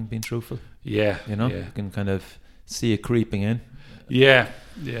happening. Being truthful, you can kind of see it creeping in.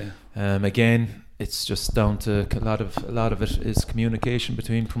 Again, it's just down to a lot of it is communication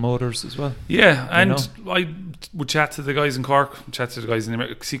between promoters as well. And I would chat to the guys in Cork, chat to the guys in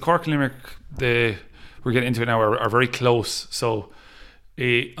Limerick. See, Cork and Limerick, we're getting into it now, are very close. So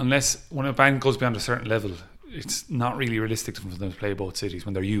unless when a band goes beyond a certain level, it's not really realistic for them to play both cities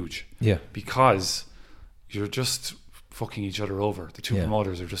when they're huge. Because you're just fucking each other over. The two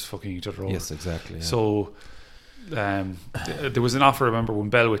promoters are just fucking each other over. Yes, exactly. So there was an offer, I remember, when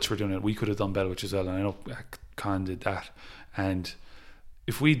Bellwitch were doing it. We could have done Bellwitch as well, and I know Con did that. And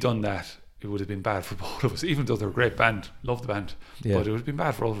if we'd done that, it would have been bad for both of us, even though they're a great band. Love the band. But it would have been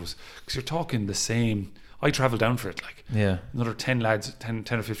bad for all of us, because you're talking the same. I travelled down for it, like another 10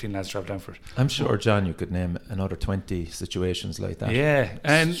 or 15 lads travelled down for it. I'm sure, John, you could name another 20 situations like that.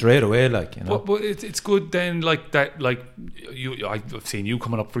 And straight away, like, you know. But it's good then, like that. Like I've seen you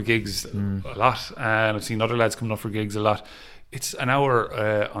coming up for gigs a lot, and I've seen other lads coming up for gigs a lot. It's an hour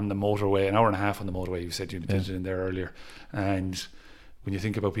on the motorway, an hour and a half on the motorway. You said you did it in there earlier, and when you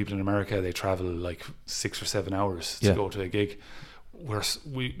think about people in America, they travel like 6 or 7 hours to go to a gig.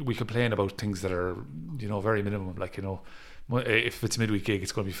 We complain about things that are, you know, very minimum. Like, you know, if it's a midweek gig,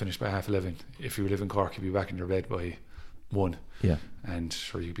 it's going to be finished by 11:30. If you live in Cork, you'll be back in your bed by 1. And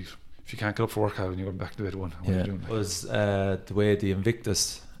sure, if you can't get up for work, when you're going back to bed at 1. What are you doing? It was the way the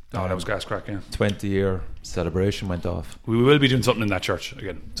Invictus. That was gas crack. 20-year celebration went off. We will be doing something in that church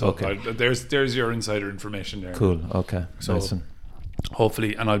again. So there's your insider information there. Cool. Okay. So nice.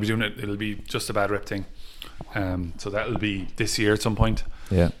 Hopefully, and I'll be doing it. It'll be just a bad rep thing. So that'll be this year at some point.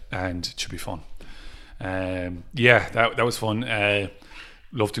 And it should be fun. That was fun.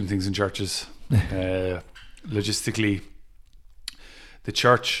 Love doing things in churches. Logistically, the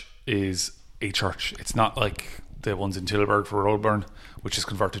church is a church. It's not like the ones in Tilburg for Roadburn, which is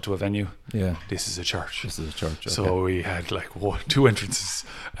converted to a venue. This is a church. Okay. So we had like 2 entrances,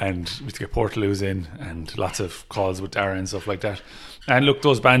 and we had to get Portaloos in, and lots of calls with Dara and stuff like that. And look,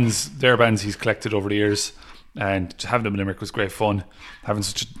 those bands, their bands he's collected over the years, and having them in Limerick was great fun. Having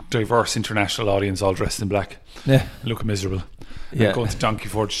such a diverse international audience all dressed in black, looking miserable. And going to Donkey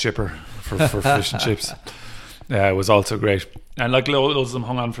Forge Chipper for fish and chips was also great. And like loads of them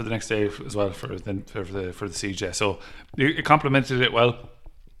hung on for the next day as well for the siege. So it complemented it well.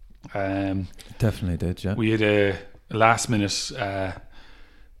 Definitely did. Yeah, we had a last minute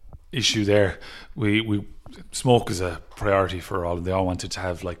issue there. We smoke is a priority for all. They all wanted to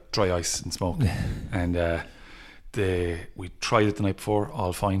have like dry ice and smoke, and we tried it the night before,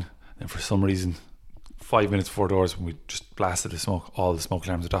 all fine. And for some reason, 5 minutes before doors, when we just blasted the smoke, all the smoke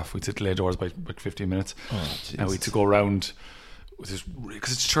alarms went off. We'd delay doors by 15 minutes, and we had to go around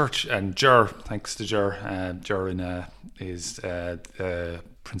because it's church. And Ger, thanks to Ger is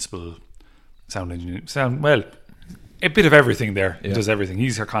principal sound engineer. A bit of everything there. He does everything.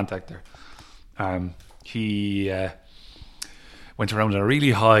 He's her contact there. He went around on a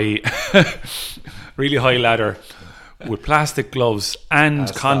really high ladder with plastic gloves and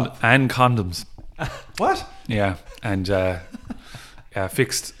condoms. What? Yeah, and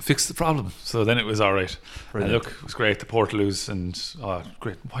fixed the problem. So then it was all right. And look, it was great. The Portaloos and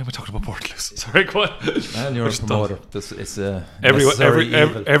great. Why am I talking about Portaloos? Sorry, go on. Man, you're a promoter. It's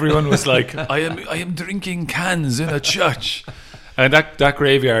everyone was like, I am drinking cans in a church. And that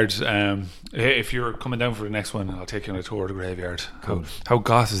graveyard, if you're coming down for the next one, I'll take you on a tour of the graveyard. Cool. How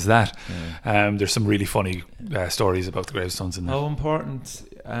goth is that? Yeah. There's some really funny stories about the gravestones in there. How important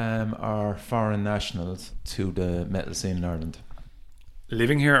are foreign nationals to the metal scene in Ireland?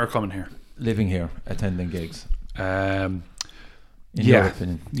 Living here or coming here? Living here, attending gigs. In your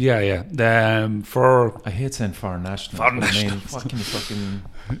opinion? Yeah. I hate saying foreign nationals. Foreign I mean, nationals. what can you fucking...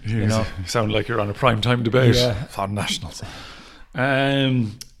 You sound like you're on a prime time debate. Yeah. Foreign nationals.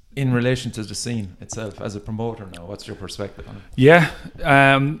 In relation to the scene itself, as a promoter now, what's your perspective on it? Yeah.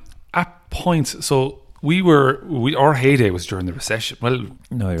 At points, so our heyday was during the recession. Well,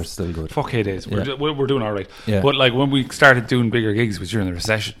 no, you're still good. Fuck heydays. Yeah. We're doing all right. Yeah. But like when we started doing bigger gigs was during the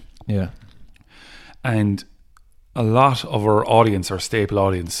recession. Yeah. And a lot of our audience, our staple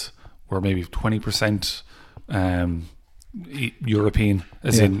audience, were maybe 20% European,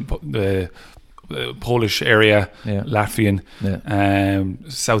 as in the Polish area, Latvian,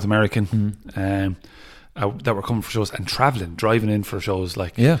 South American, that were coming for shows and driving in for shows.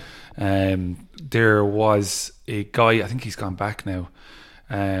 Like, there was a guy, I think he's gone back now.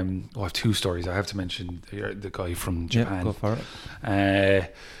 I have two stories. I have to mention the guy from Japan. Yeah, go for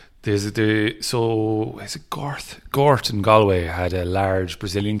it. Is it Gort in Galway had a large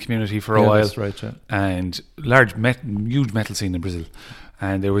Brazilian community for a while. That's right, yeah. And huge metal scene in Brazil.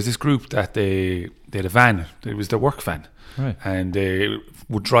 And there was this group that they had a van. It was their work van. Right. And they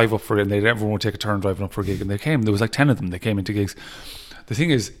would drive up and everyone would take a turn driving up for a gig. And there was like 10 of them. They came into gigs. The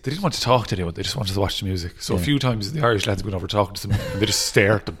thing is, they didn't want to talk to anyone. They just wanted to watch the music. So a few times the Irish lads went over talking to them, and they just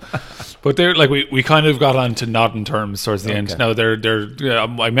stare at them. But they're like, we kind of got on to nodding terms towards the end. Now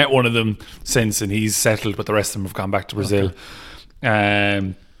I met one of them since, and he's settled, but the rest of them have gone back to Brazil.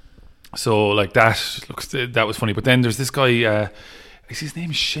 So like that was funny. But then there's this guy. His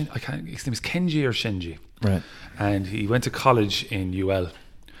name is Kenji or Shinji. Right. And he went to college in UL,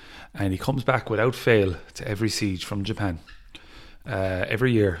 and he comes back without fail to every siege from Japan.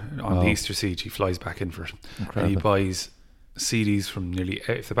 Every year on the Easter siege, he flies back in for it. Incredible. And he buys CDs from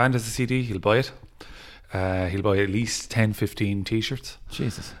if the band has a CD, he'll buy it. He'll buy at least 10-15 t-shirts.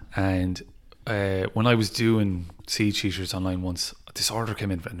 Jesus. And when I was doing siege t-shirts online once, this order came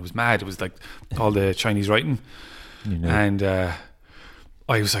in and it was mad. It was like all the Chinese writing. And I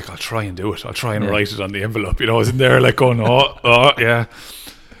was like, I'll try and do it. I'll try and write it on the envelope. I was in there like going, oh yeah.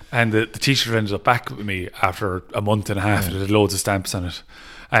 And the t-shirt ended up back with me after a month and a half. It had loads of stamps on it.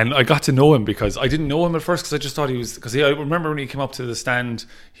 And I got to know him because I didn't know him at first because I just thought he was... Because I remember when he came up to the stand,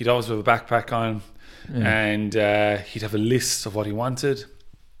 he'd always have a backpack on and he'd have a list of what he wanted.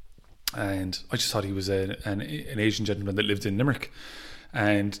 And I just thought he was an Asian gentleman that lived in Limerick.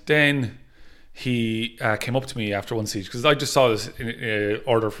 And then he came up to me after one siege because I just saw this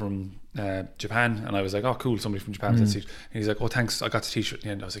order from... Japan, and I was like, oh cool, somebody from Japan. And he's like, oh thanks, I got the t-shirt in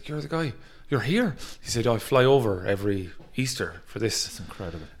the end. I was like, you're the guy, you're here. He said, I fly over every Easter for this. That's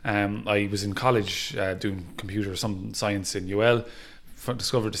incredible. I was in college doing computer science in UL,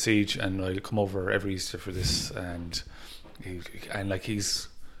 discovered the siege, and I come over every Easter for this. And he's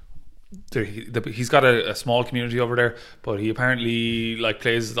got a small community over there, but he apparently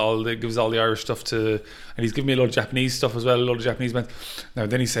gives all the Irish stuff to, and he's given me a lot of Japanese stuff as well, a lot of Japanese men. Now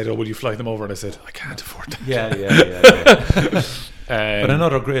then he said, oh, will you fly them over? And I said, I can't afford that. Yeah. But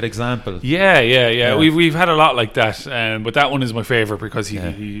another great example. Yeah. We've had a lot like that, but that one is my favourite because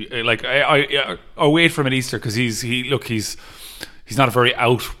he like I wait for him at Easter because he's not a very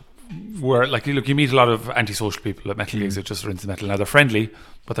out. Where you meet a lot of antisocial people at metal gigs that just are into metal. Now they're friendly,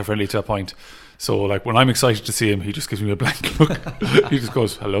 but they're friendly to a point. So like when I'm excited to see him, he just gives me a blank look. He just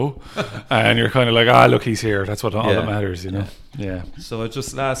goes hello, and you're kind of like, look, he's here. That's what all that matters, you know. Yeah. So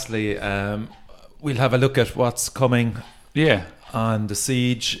just lastly, we'll have a look at what's coming. Yeah. On the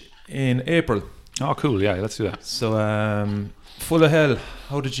siege in April. Oh, cool. Yeah, let's do that. So Full of Hell.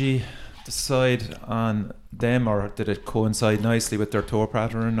 How did you decide on them, or did it coincide nicely with their tour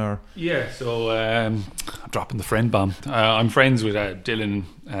pattern? Or so I'm dropping the friend bomb. I'm friends with Dylan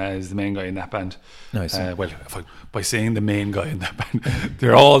as the main guy in that band. Nice. By saying the main guy in that band,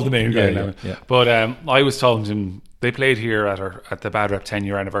 they're all the main guy now. Yeah. But I was talking to him. They played here at the Bad Rep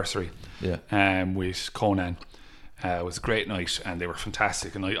 10-year anniversary. Yeah. With Conan. It was a great night, and they were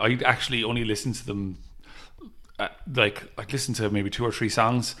fantastic. And I actually only listened to them. I listened to maybe 2 or 3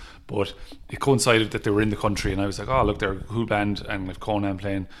 songs, but it coincided that they were in the country, and I was like, oh look, they're a cool band, and with Conan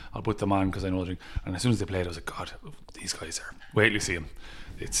playing, I'll put them on because I know them. And as soon as they played, I was like, God, these guys are, wait till you see them,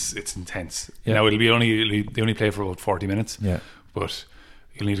 it's intense. Now they only play for about 40 minutes, but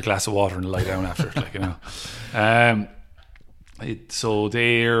you'll need a glass of water and lie down after it, so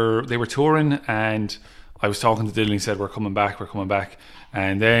they were touring, and I was talking to Dylan. He said we're coming back,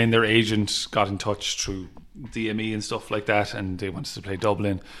 and then their agent got in touch through DME and stuff like that, and they wanted to play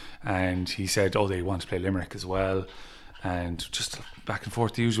Dublin, and he said, they want to play Limerick as well, and just back and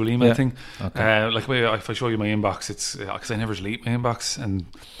forth, the usual email thing. Okay. Like if I show you my inbox, it's because I never delete my inbox, and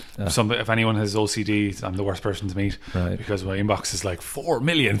if anyone has OCD, I'm the worst person to meet, because my inbox is like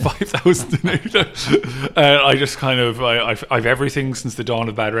 4,005,000. I just kind of I've everything since the dawn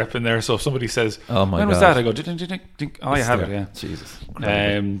of bad rep in there. So if somebody says, "Oh my God, when was that?" I go, ding, ding, ding. "Oh, you have it, yeah." Jesus.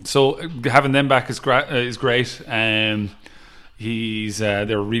 So having them back is great.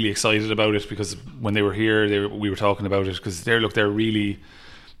 They're really excited about it, because when they were here, we were talking about it, because they're really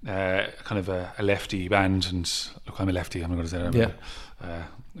kind of a lefty band, and look, I'm a lefty. I'm not going to say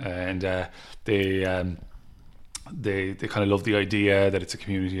that. They kind of love the idea that it's a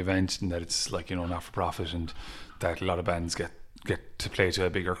community event, and that it's like, not for profit, and that a lot of bands get to play to a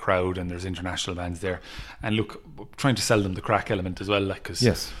bigger crowd, and there's international bands there. And look, trying to sell them the crack element as well, like,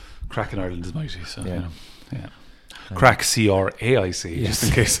 because crack in Ireland is mighty. So Crack, CRAIC,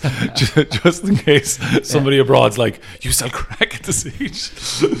 just in case somebody abroad's like, you sell crack at the Siege.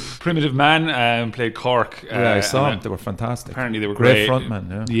 Primitive Man played Cork. I saw them. They were fantastic. Apparently they were great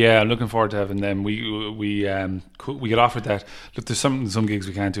frontman. Yeah, I'm looking forward to having them. We get offered that. Look, there's some gigs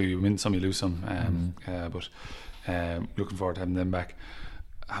we can't do. You win some, you lose some. But looking forward to having them back.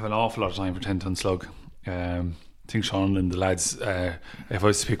 I have an awful lot of time for 10 Ton Slug. I think Sean and the lads, if I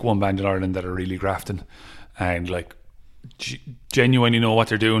was to pick one band in Ireland that are really grafting and like genuinely know what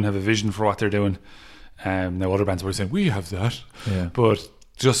they're doing, have a vision for what they're doing. Now other bands were saying, we have that. But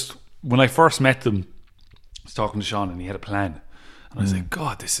just when I first met them, I was talking to Sean, and he had a plan. And I was like,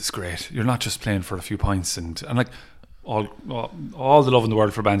 God, this is great. You're not just playing for a few points. And like all the love in the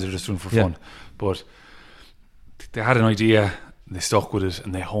world for bands are just doing for fun. But they had an idea, and they stuck with it,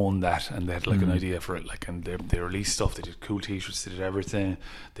 and they honed that, and they had like an idea for it. Like, and they released stuff. They did cool t-shirts. They did everything.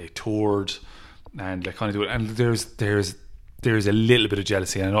 They toured. And like kind of do it, and there's a little bit of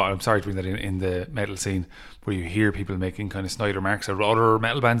jealousy. And I know, I'm sorry to bring that in the metal scene, where you hear people making kind of snide remarks about other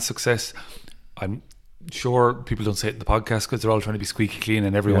metal bands' success. I'm sure people don't say it in the podcast because they're all trying to be squeaky clean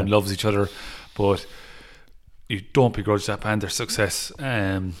and everyone loves each other, but you don't begrudge that band their success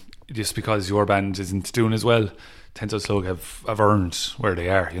just because your band isn't doing as well. 10 Ton Slug have earned where they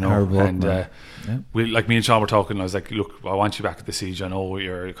are, we, like me and Sean were talking, and I was like, look, I want you back at the Siege. I know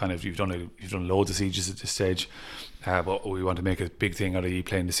you're kind of you've done loads of Sieges at this stage, but we want to make a big thing out of you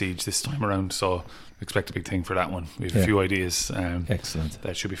playing the Siege this time around, so expect a big thing for that one. We have a few ideas. Excellent.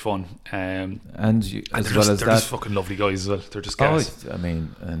 That should be fun. They're just fucking lovely guys as well. They're just gas.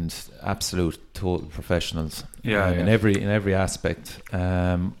 And absolute total professionals. In every aspect.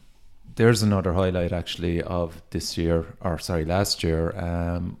 There's another highlight actually of last year,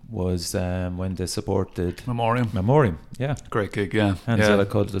 was when they supported Memoriam. Yeah, great gig. Yeah, and Zella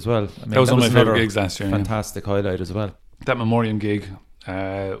Cult as well. That was one of my favourite gigs last year. Fantastic highlight as well. That Memoriam gig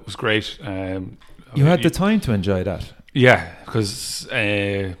was great. You had the time to enjoy that. Yeah, because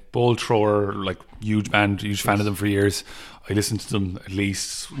Bowl Thrower, like huge band, huge fan of them for years. I listened to them at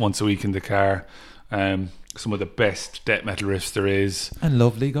least once a week in the car. Some of the best death metal riffs there is, and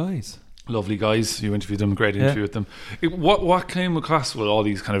lovely guys. You interviewed them, great interview with them. What came across with all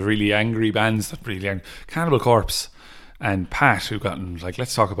these kind of really angry bands, that really angry, Cannibal Corpse and Pat, who gotten, like,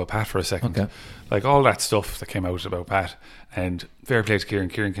 let's talk about Pat for a second. Okay. Like all that stuff that came out about Pat, and fair play to Kieran.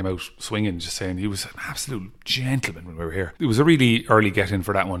 Kieran came out swinging, just saying he was an absolute gentleman when we were here. It was a really early get in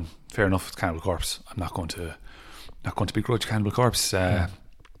for that one. Fair enough, it's Cannibal Corpse. I'm not going to begrudge Cannibal Corpse an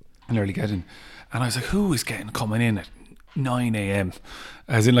early get in. And I was like, who is coming in at 9 a.m?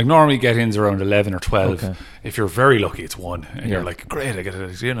 As in, like, normally get-ins around 11 or 12. Okay. If you're very lucky, it's 1. And you're like, great, I get it,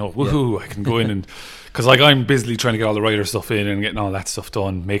 woohoo, I can go in and... Because, like, I'm busily trying to get all the writer stuff in and getting all that stuff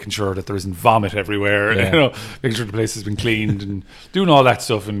done, making sure that there isn't vomit everywhere, making sure the place has been cleaned and doing all that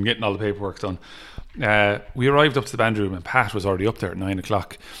stuff and getting all the paperwork done. We arrived up to the band room, and Pat was already up there at 9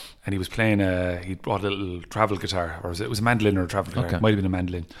 o'clock. And he was playing, he brought a little travel guitar, or it was a mandolin or a travel guitar. It might have been a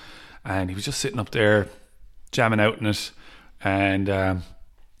mandolin. And he was just sitting up there jamming out in it, and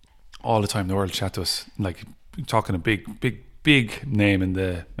all the time in the world chat to us, like talking a big name in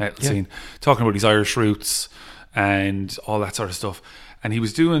the metal scene, talking about his Irish roots and all that sort of stuff. And he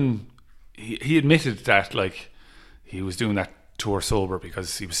was doing, he admitted that, like, he was doing that tour sober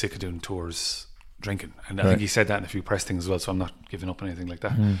because he was sick of doing tours drinking, and I think he said that in a few press things as well, so I'm not giving up on anything like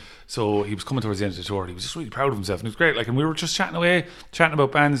that. So he was coming towards the end of the tour, and he was just really proud of himself, and it was great. Like, and we were just chatting away, chatting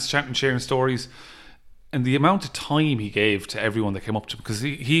about bands, sharing stories, and the amount of time he gave to everyone that came up to him, because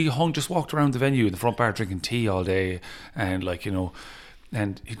he just walked around the venue in the front bar drinking tea all day, and, like,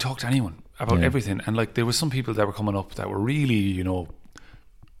 and he'd talk to anyone about everything. And like there were some people that were coming up that were really, you know,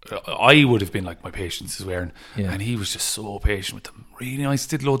 I would have been like, my patience is wearing, and he was just so patient with them. Really nice,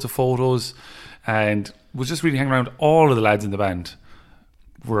 did loads of photos, and was just really hanging around. All of the lads in the band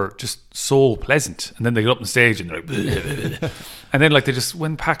were just so pleasant, and then they get up on stage and they're like, bleh, bleh, bleh. And then like they just,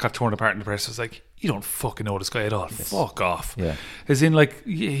 when Pat got torn apart in the press, I was like, you don't fucking know this guy at all. Fuck off. As in like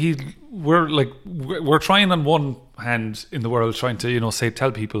we're trying on one hand in the world, trying to, you know,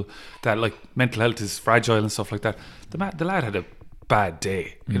 tell people that like mental health is fragile and stuff like that. The lad had a bad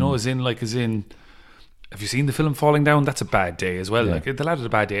day, you know, as in have you seen the film Falling Down? That's a bad day as well. Like the lad had a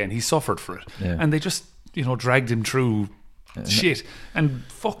bad day and he suffered for it, and they just, you know, dragged him through shit. And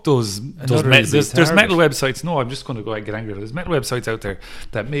fuck there's metal websites. No, I'm just going to go and get angry. There's metal websites out there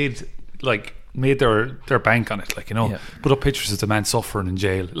that made their bank on it, like, you know, put up pictures of the man suffering in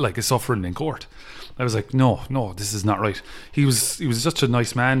jail, like he's suffering in court. I was like, no, this is not right. He was such a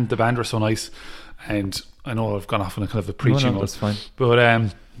nice man. The band were so nice, and I know I've gone off on a kind of a preaching mode, that's fine. But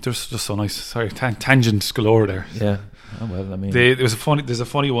they're just so nice. Sorry, tangent galore there. Yeah. Oh, well, I mean, there's a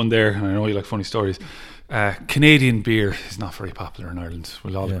funny one there, and I know you like funny stories. Canadian beer is not very popular in Ireland.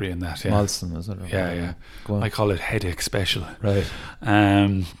 We'll all agree on that. Yeah. Molson, is it? Yeah. I call it headache special. Right.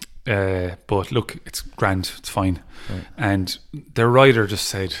 But look, it's grand, it's fine. Right. And their rider just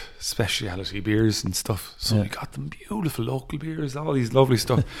said speciality beers and stuff. So we got them beautiful local beers, all these lovely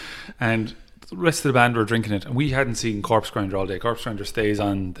stuff. And the rest of the band were drinking it, and we hadn't seen Corpse Grinder all day. Corpse Grinder stays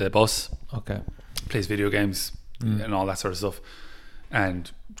on the bus, plays video games and all that sort of stuff,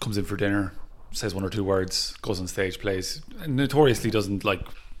 and comes in for dinner, says one or two words, goes on stage, plays, and notoriously doesn't like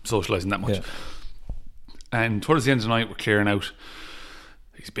socialising that much. And towards the end of the night, we're clearing out.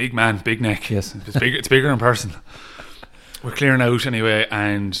 He's a big man, big neck. Yes, it's bigger in person. We're clearing out anyway,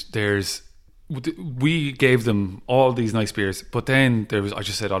 and we gave them all these nice beers, but then I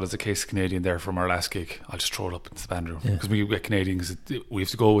just said, there's a case of Canadian there from our last gig. I'll just throw it up into the band room, because we get Canadian, because we have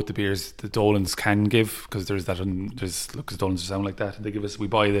to go with the beers the Dolans can give, because because Dolans sound like that, and we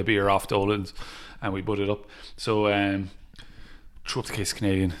buy the beer off Dolans and we put it up. So throw up the case of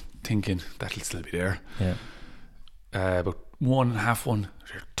Canadian, thinking that'll still be there. About 1:30,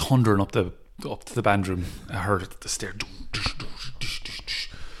 they're thundering up to the band room. I heard it at the stair.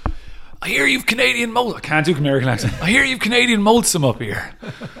 I hear you've Canadian malt. I can't do American accent. I hear you've Canadian maltsum up here.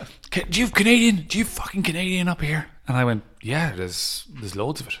 Do you have fucking Canadian up here? And I went, yeah, there's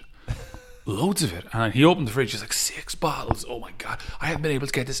loads of it. Loads of it. And he opened the fridge. He's like, 6 bottles. Oh my God. I haven't been able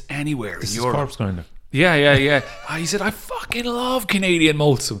to get this anywhere in Europe. Corpse Grinder. Yeah. He said, I fucking love Canadian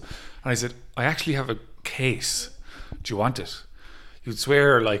maltsum. And I said, I actually have a case. Do you want it? You'd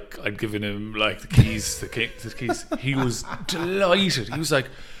swear like I'd given him like the keys. He was delighted. He was like,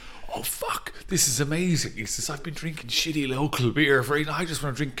 oh fuck, this is amazing. He says, I've been drinking shitty local beer for I just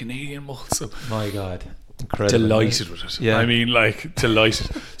want to drink Canadian maltsum. My God, incredible. Delighted with it. I mean, like,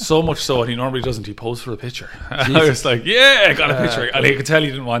 delighted. So much so, and he normally doesn't. He posed for a picture. I was like, yeah, I got a picture. And he could tell he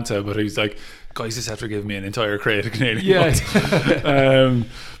didn't want to, but he's like, guys, this after giving me an entire crate of Canadian maltsum.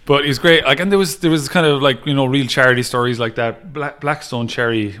 But it was great. Like, and there was kind of like, you know, real charity stories like that. Blackstone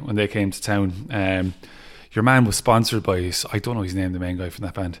Cherry, when they came to town, your man was sponsored by, I don't know his name, the main guy from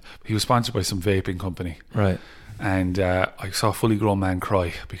that band. But he was sponsored by some vaping company. Right. And I saw a fully grown man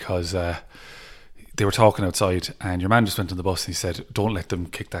cry because they were talking outside, and your man just went on the bus and he said, don't let them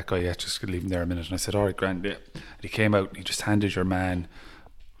kick that guy yet, just leave him there a minute. And I said, all right, grand. Yeah. And he came out and he just handed your man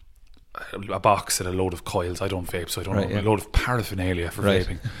a box and a load of coils. I don't vape, so I don't know. A load of paraphernalia for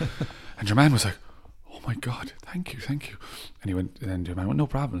vaping. And your man was like, oh my God, thank you. And he went, and then your man went, no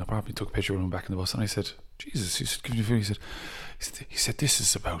problem. He took a picture of him back in the bus, and I said, Jesus, he said, give me a few. He said, this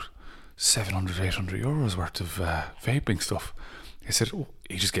is about 700, 800 euros worth of vaping stuff. He said, oh,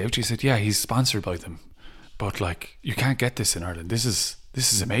 he just gave it to you. He said, yeah, he's sponsored by them, but like, you can't get this in Ireland. This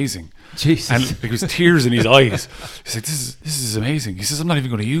is amazing. Jesus. And there was tears in his eyes. He's like, this is amazing. He says, I'm not even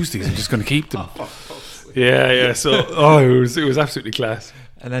going to use these. I'm just going to keep them. Yeah. So, it was absolutely class.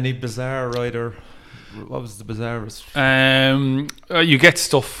 And any bizarre rider? What was the bizarrest? You get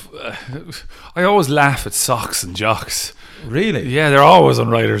stuff. I always laugh at socks and jocks. Really? Yeah, they're always on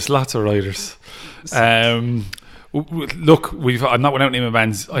riders. Lots of riders. Look, I'm not without naming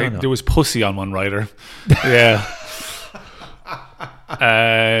bands. No. There was Pussy on one rider. Yeah.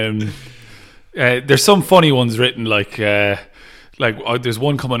 There's some funny ones written like there's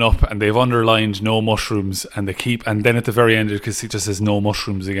one coming up and they've underlined no mushrooms, and then at the very end it just says no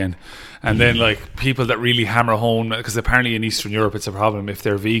mushrooms again, and then like people that really hammer home, because apparently in Eastern Europe it's a problem if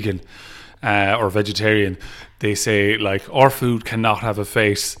they're vegan, or vegetarian, they say like our food cannot have a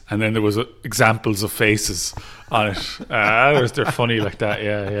face, and then there was examples of faces on it. They're funny like that.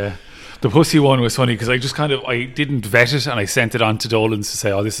 Yeah. The pussy one was funny because I didn't vet it, and I sent it on to Dolan's to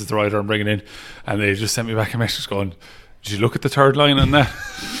say, oh, this is the writer I'm bringing in, and they just sent me back a message going, did you look at the third line on that?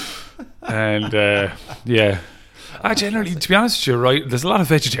 And generally, to be honest with you, right, there's a lot of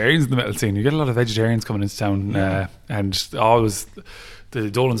vegetarians in the metal scene. You get a lot of vegetarians coming into town, and always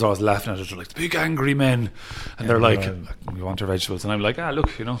the Dolan's always laughing at it. They're like, the big angry men, and they're like, we want our vegetables, and I'm like, look,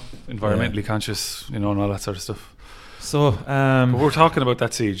 environmentally conscious, and all that sort of stuff. So but we're talking about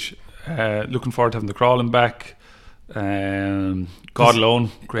that siege. Looking forward to having the Crawling back. God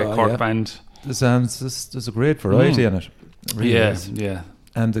Alone, great Cork band. There's a great variety in it. Really is. Yeah.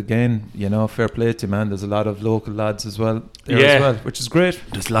 And again, fair play to you, man. There's a lot of local lads as well as well, which is great.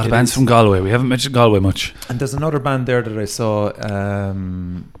 There's a lot of bands from Galway. We haven't mentioned Galway much. And there's another band there that I saw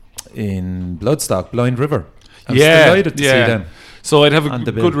in Bloodstock, Blind River. I was delighted to see them. So I'd have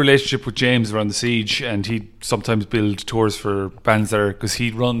a good relationship with James around the siege, and he'd sometimes build tours for bands there, because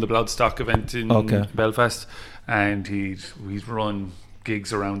he'd run the Bloodstock event in Belfast, and he'd run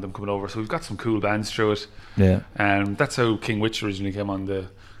gigs around them coming over. So we've got some cool bands through it. Yeah. And that's how King Witch originally came on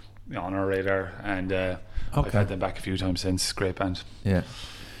our radar, and I've had them back a few times since. Great band. Yeah.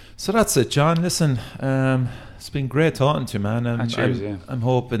 So that's it, John. Listen, it's been great talking to you, man. I'm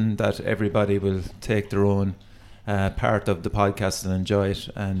hoping that everybody will take their own part of the podcast and enjoy it,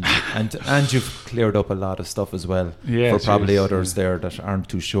 and you've cleared up a lot of stuff as well for probably others there that aren't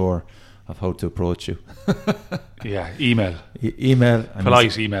too sure of how to approach you. Email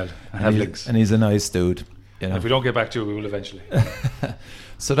polite email and have links, and he's a nice dude. If we don't get back to it, we will eventually.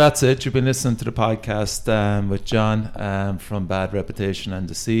 So that's it. You've been listening to the podcast with John from Bad Reputation and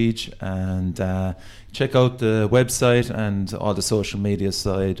The Siege, and check out the website and all the social media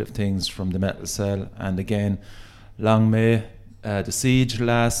side of things from the Metal Cell. And again, long may The Siege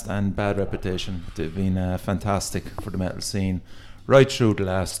last, and Bad Reputation. They've been fantastic for the metal scene right through the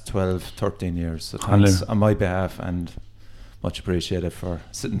last 12-13 years. So thanks on my behalf, and much appreciated for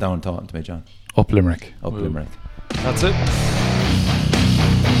sitting down and talking to me, John. Up Limerick. Limerick. That's it.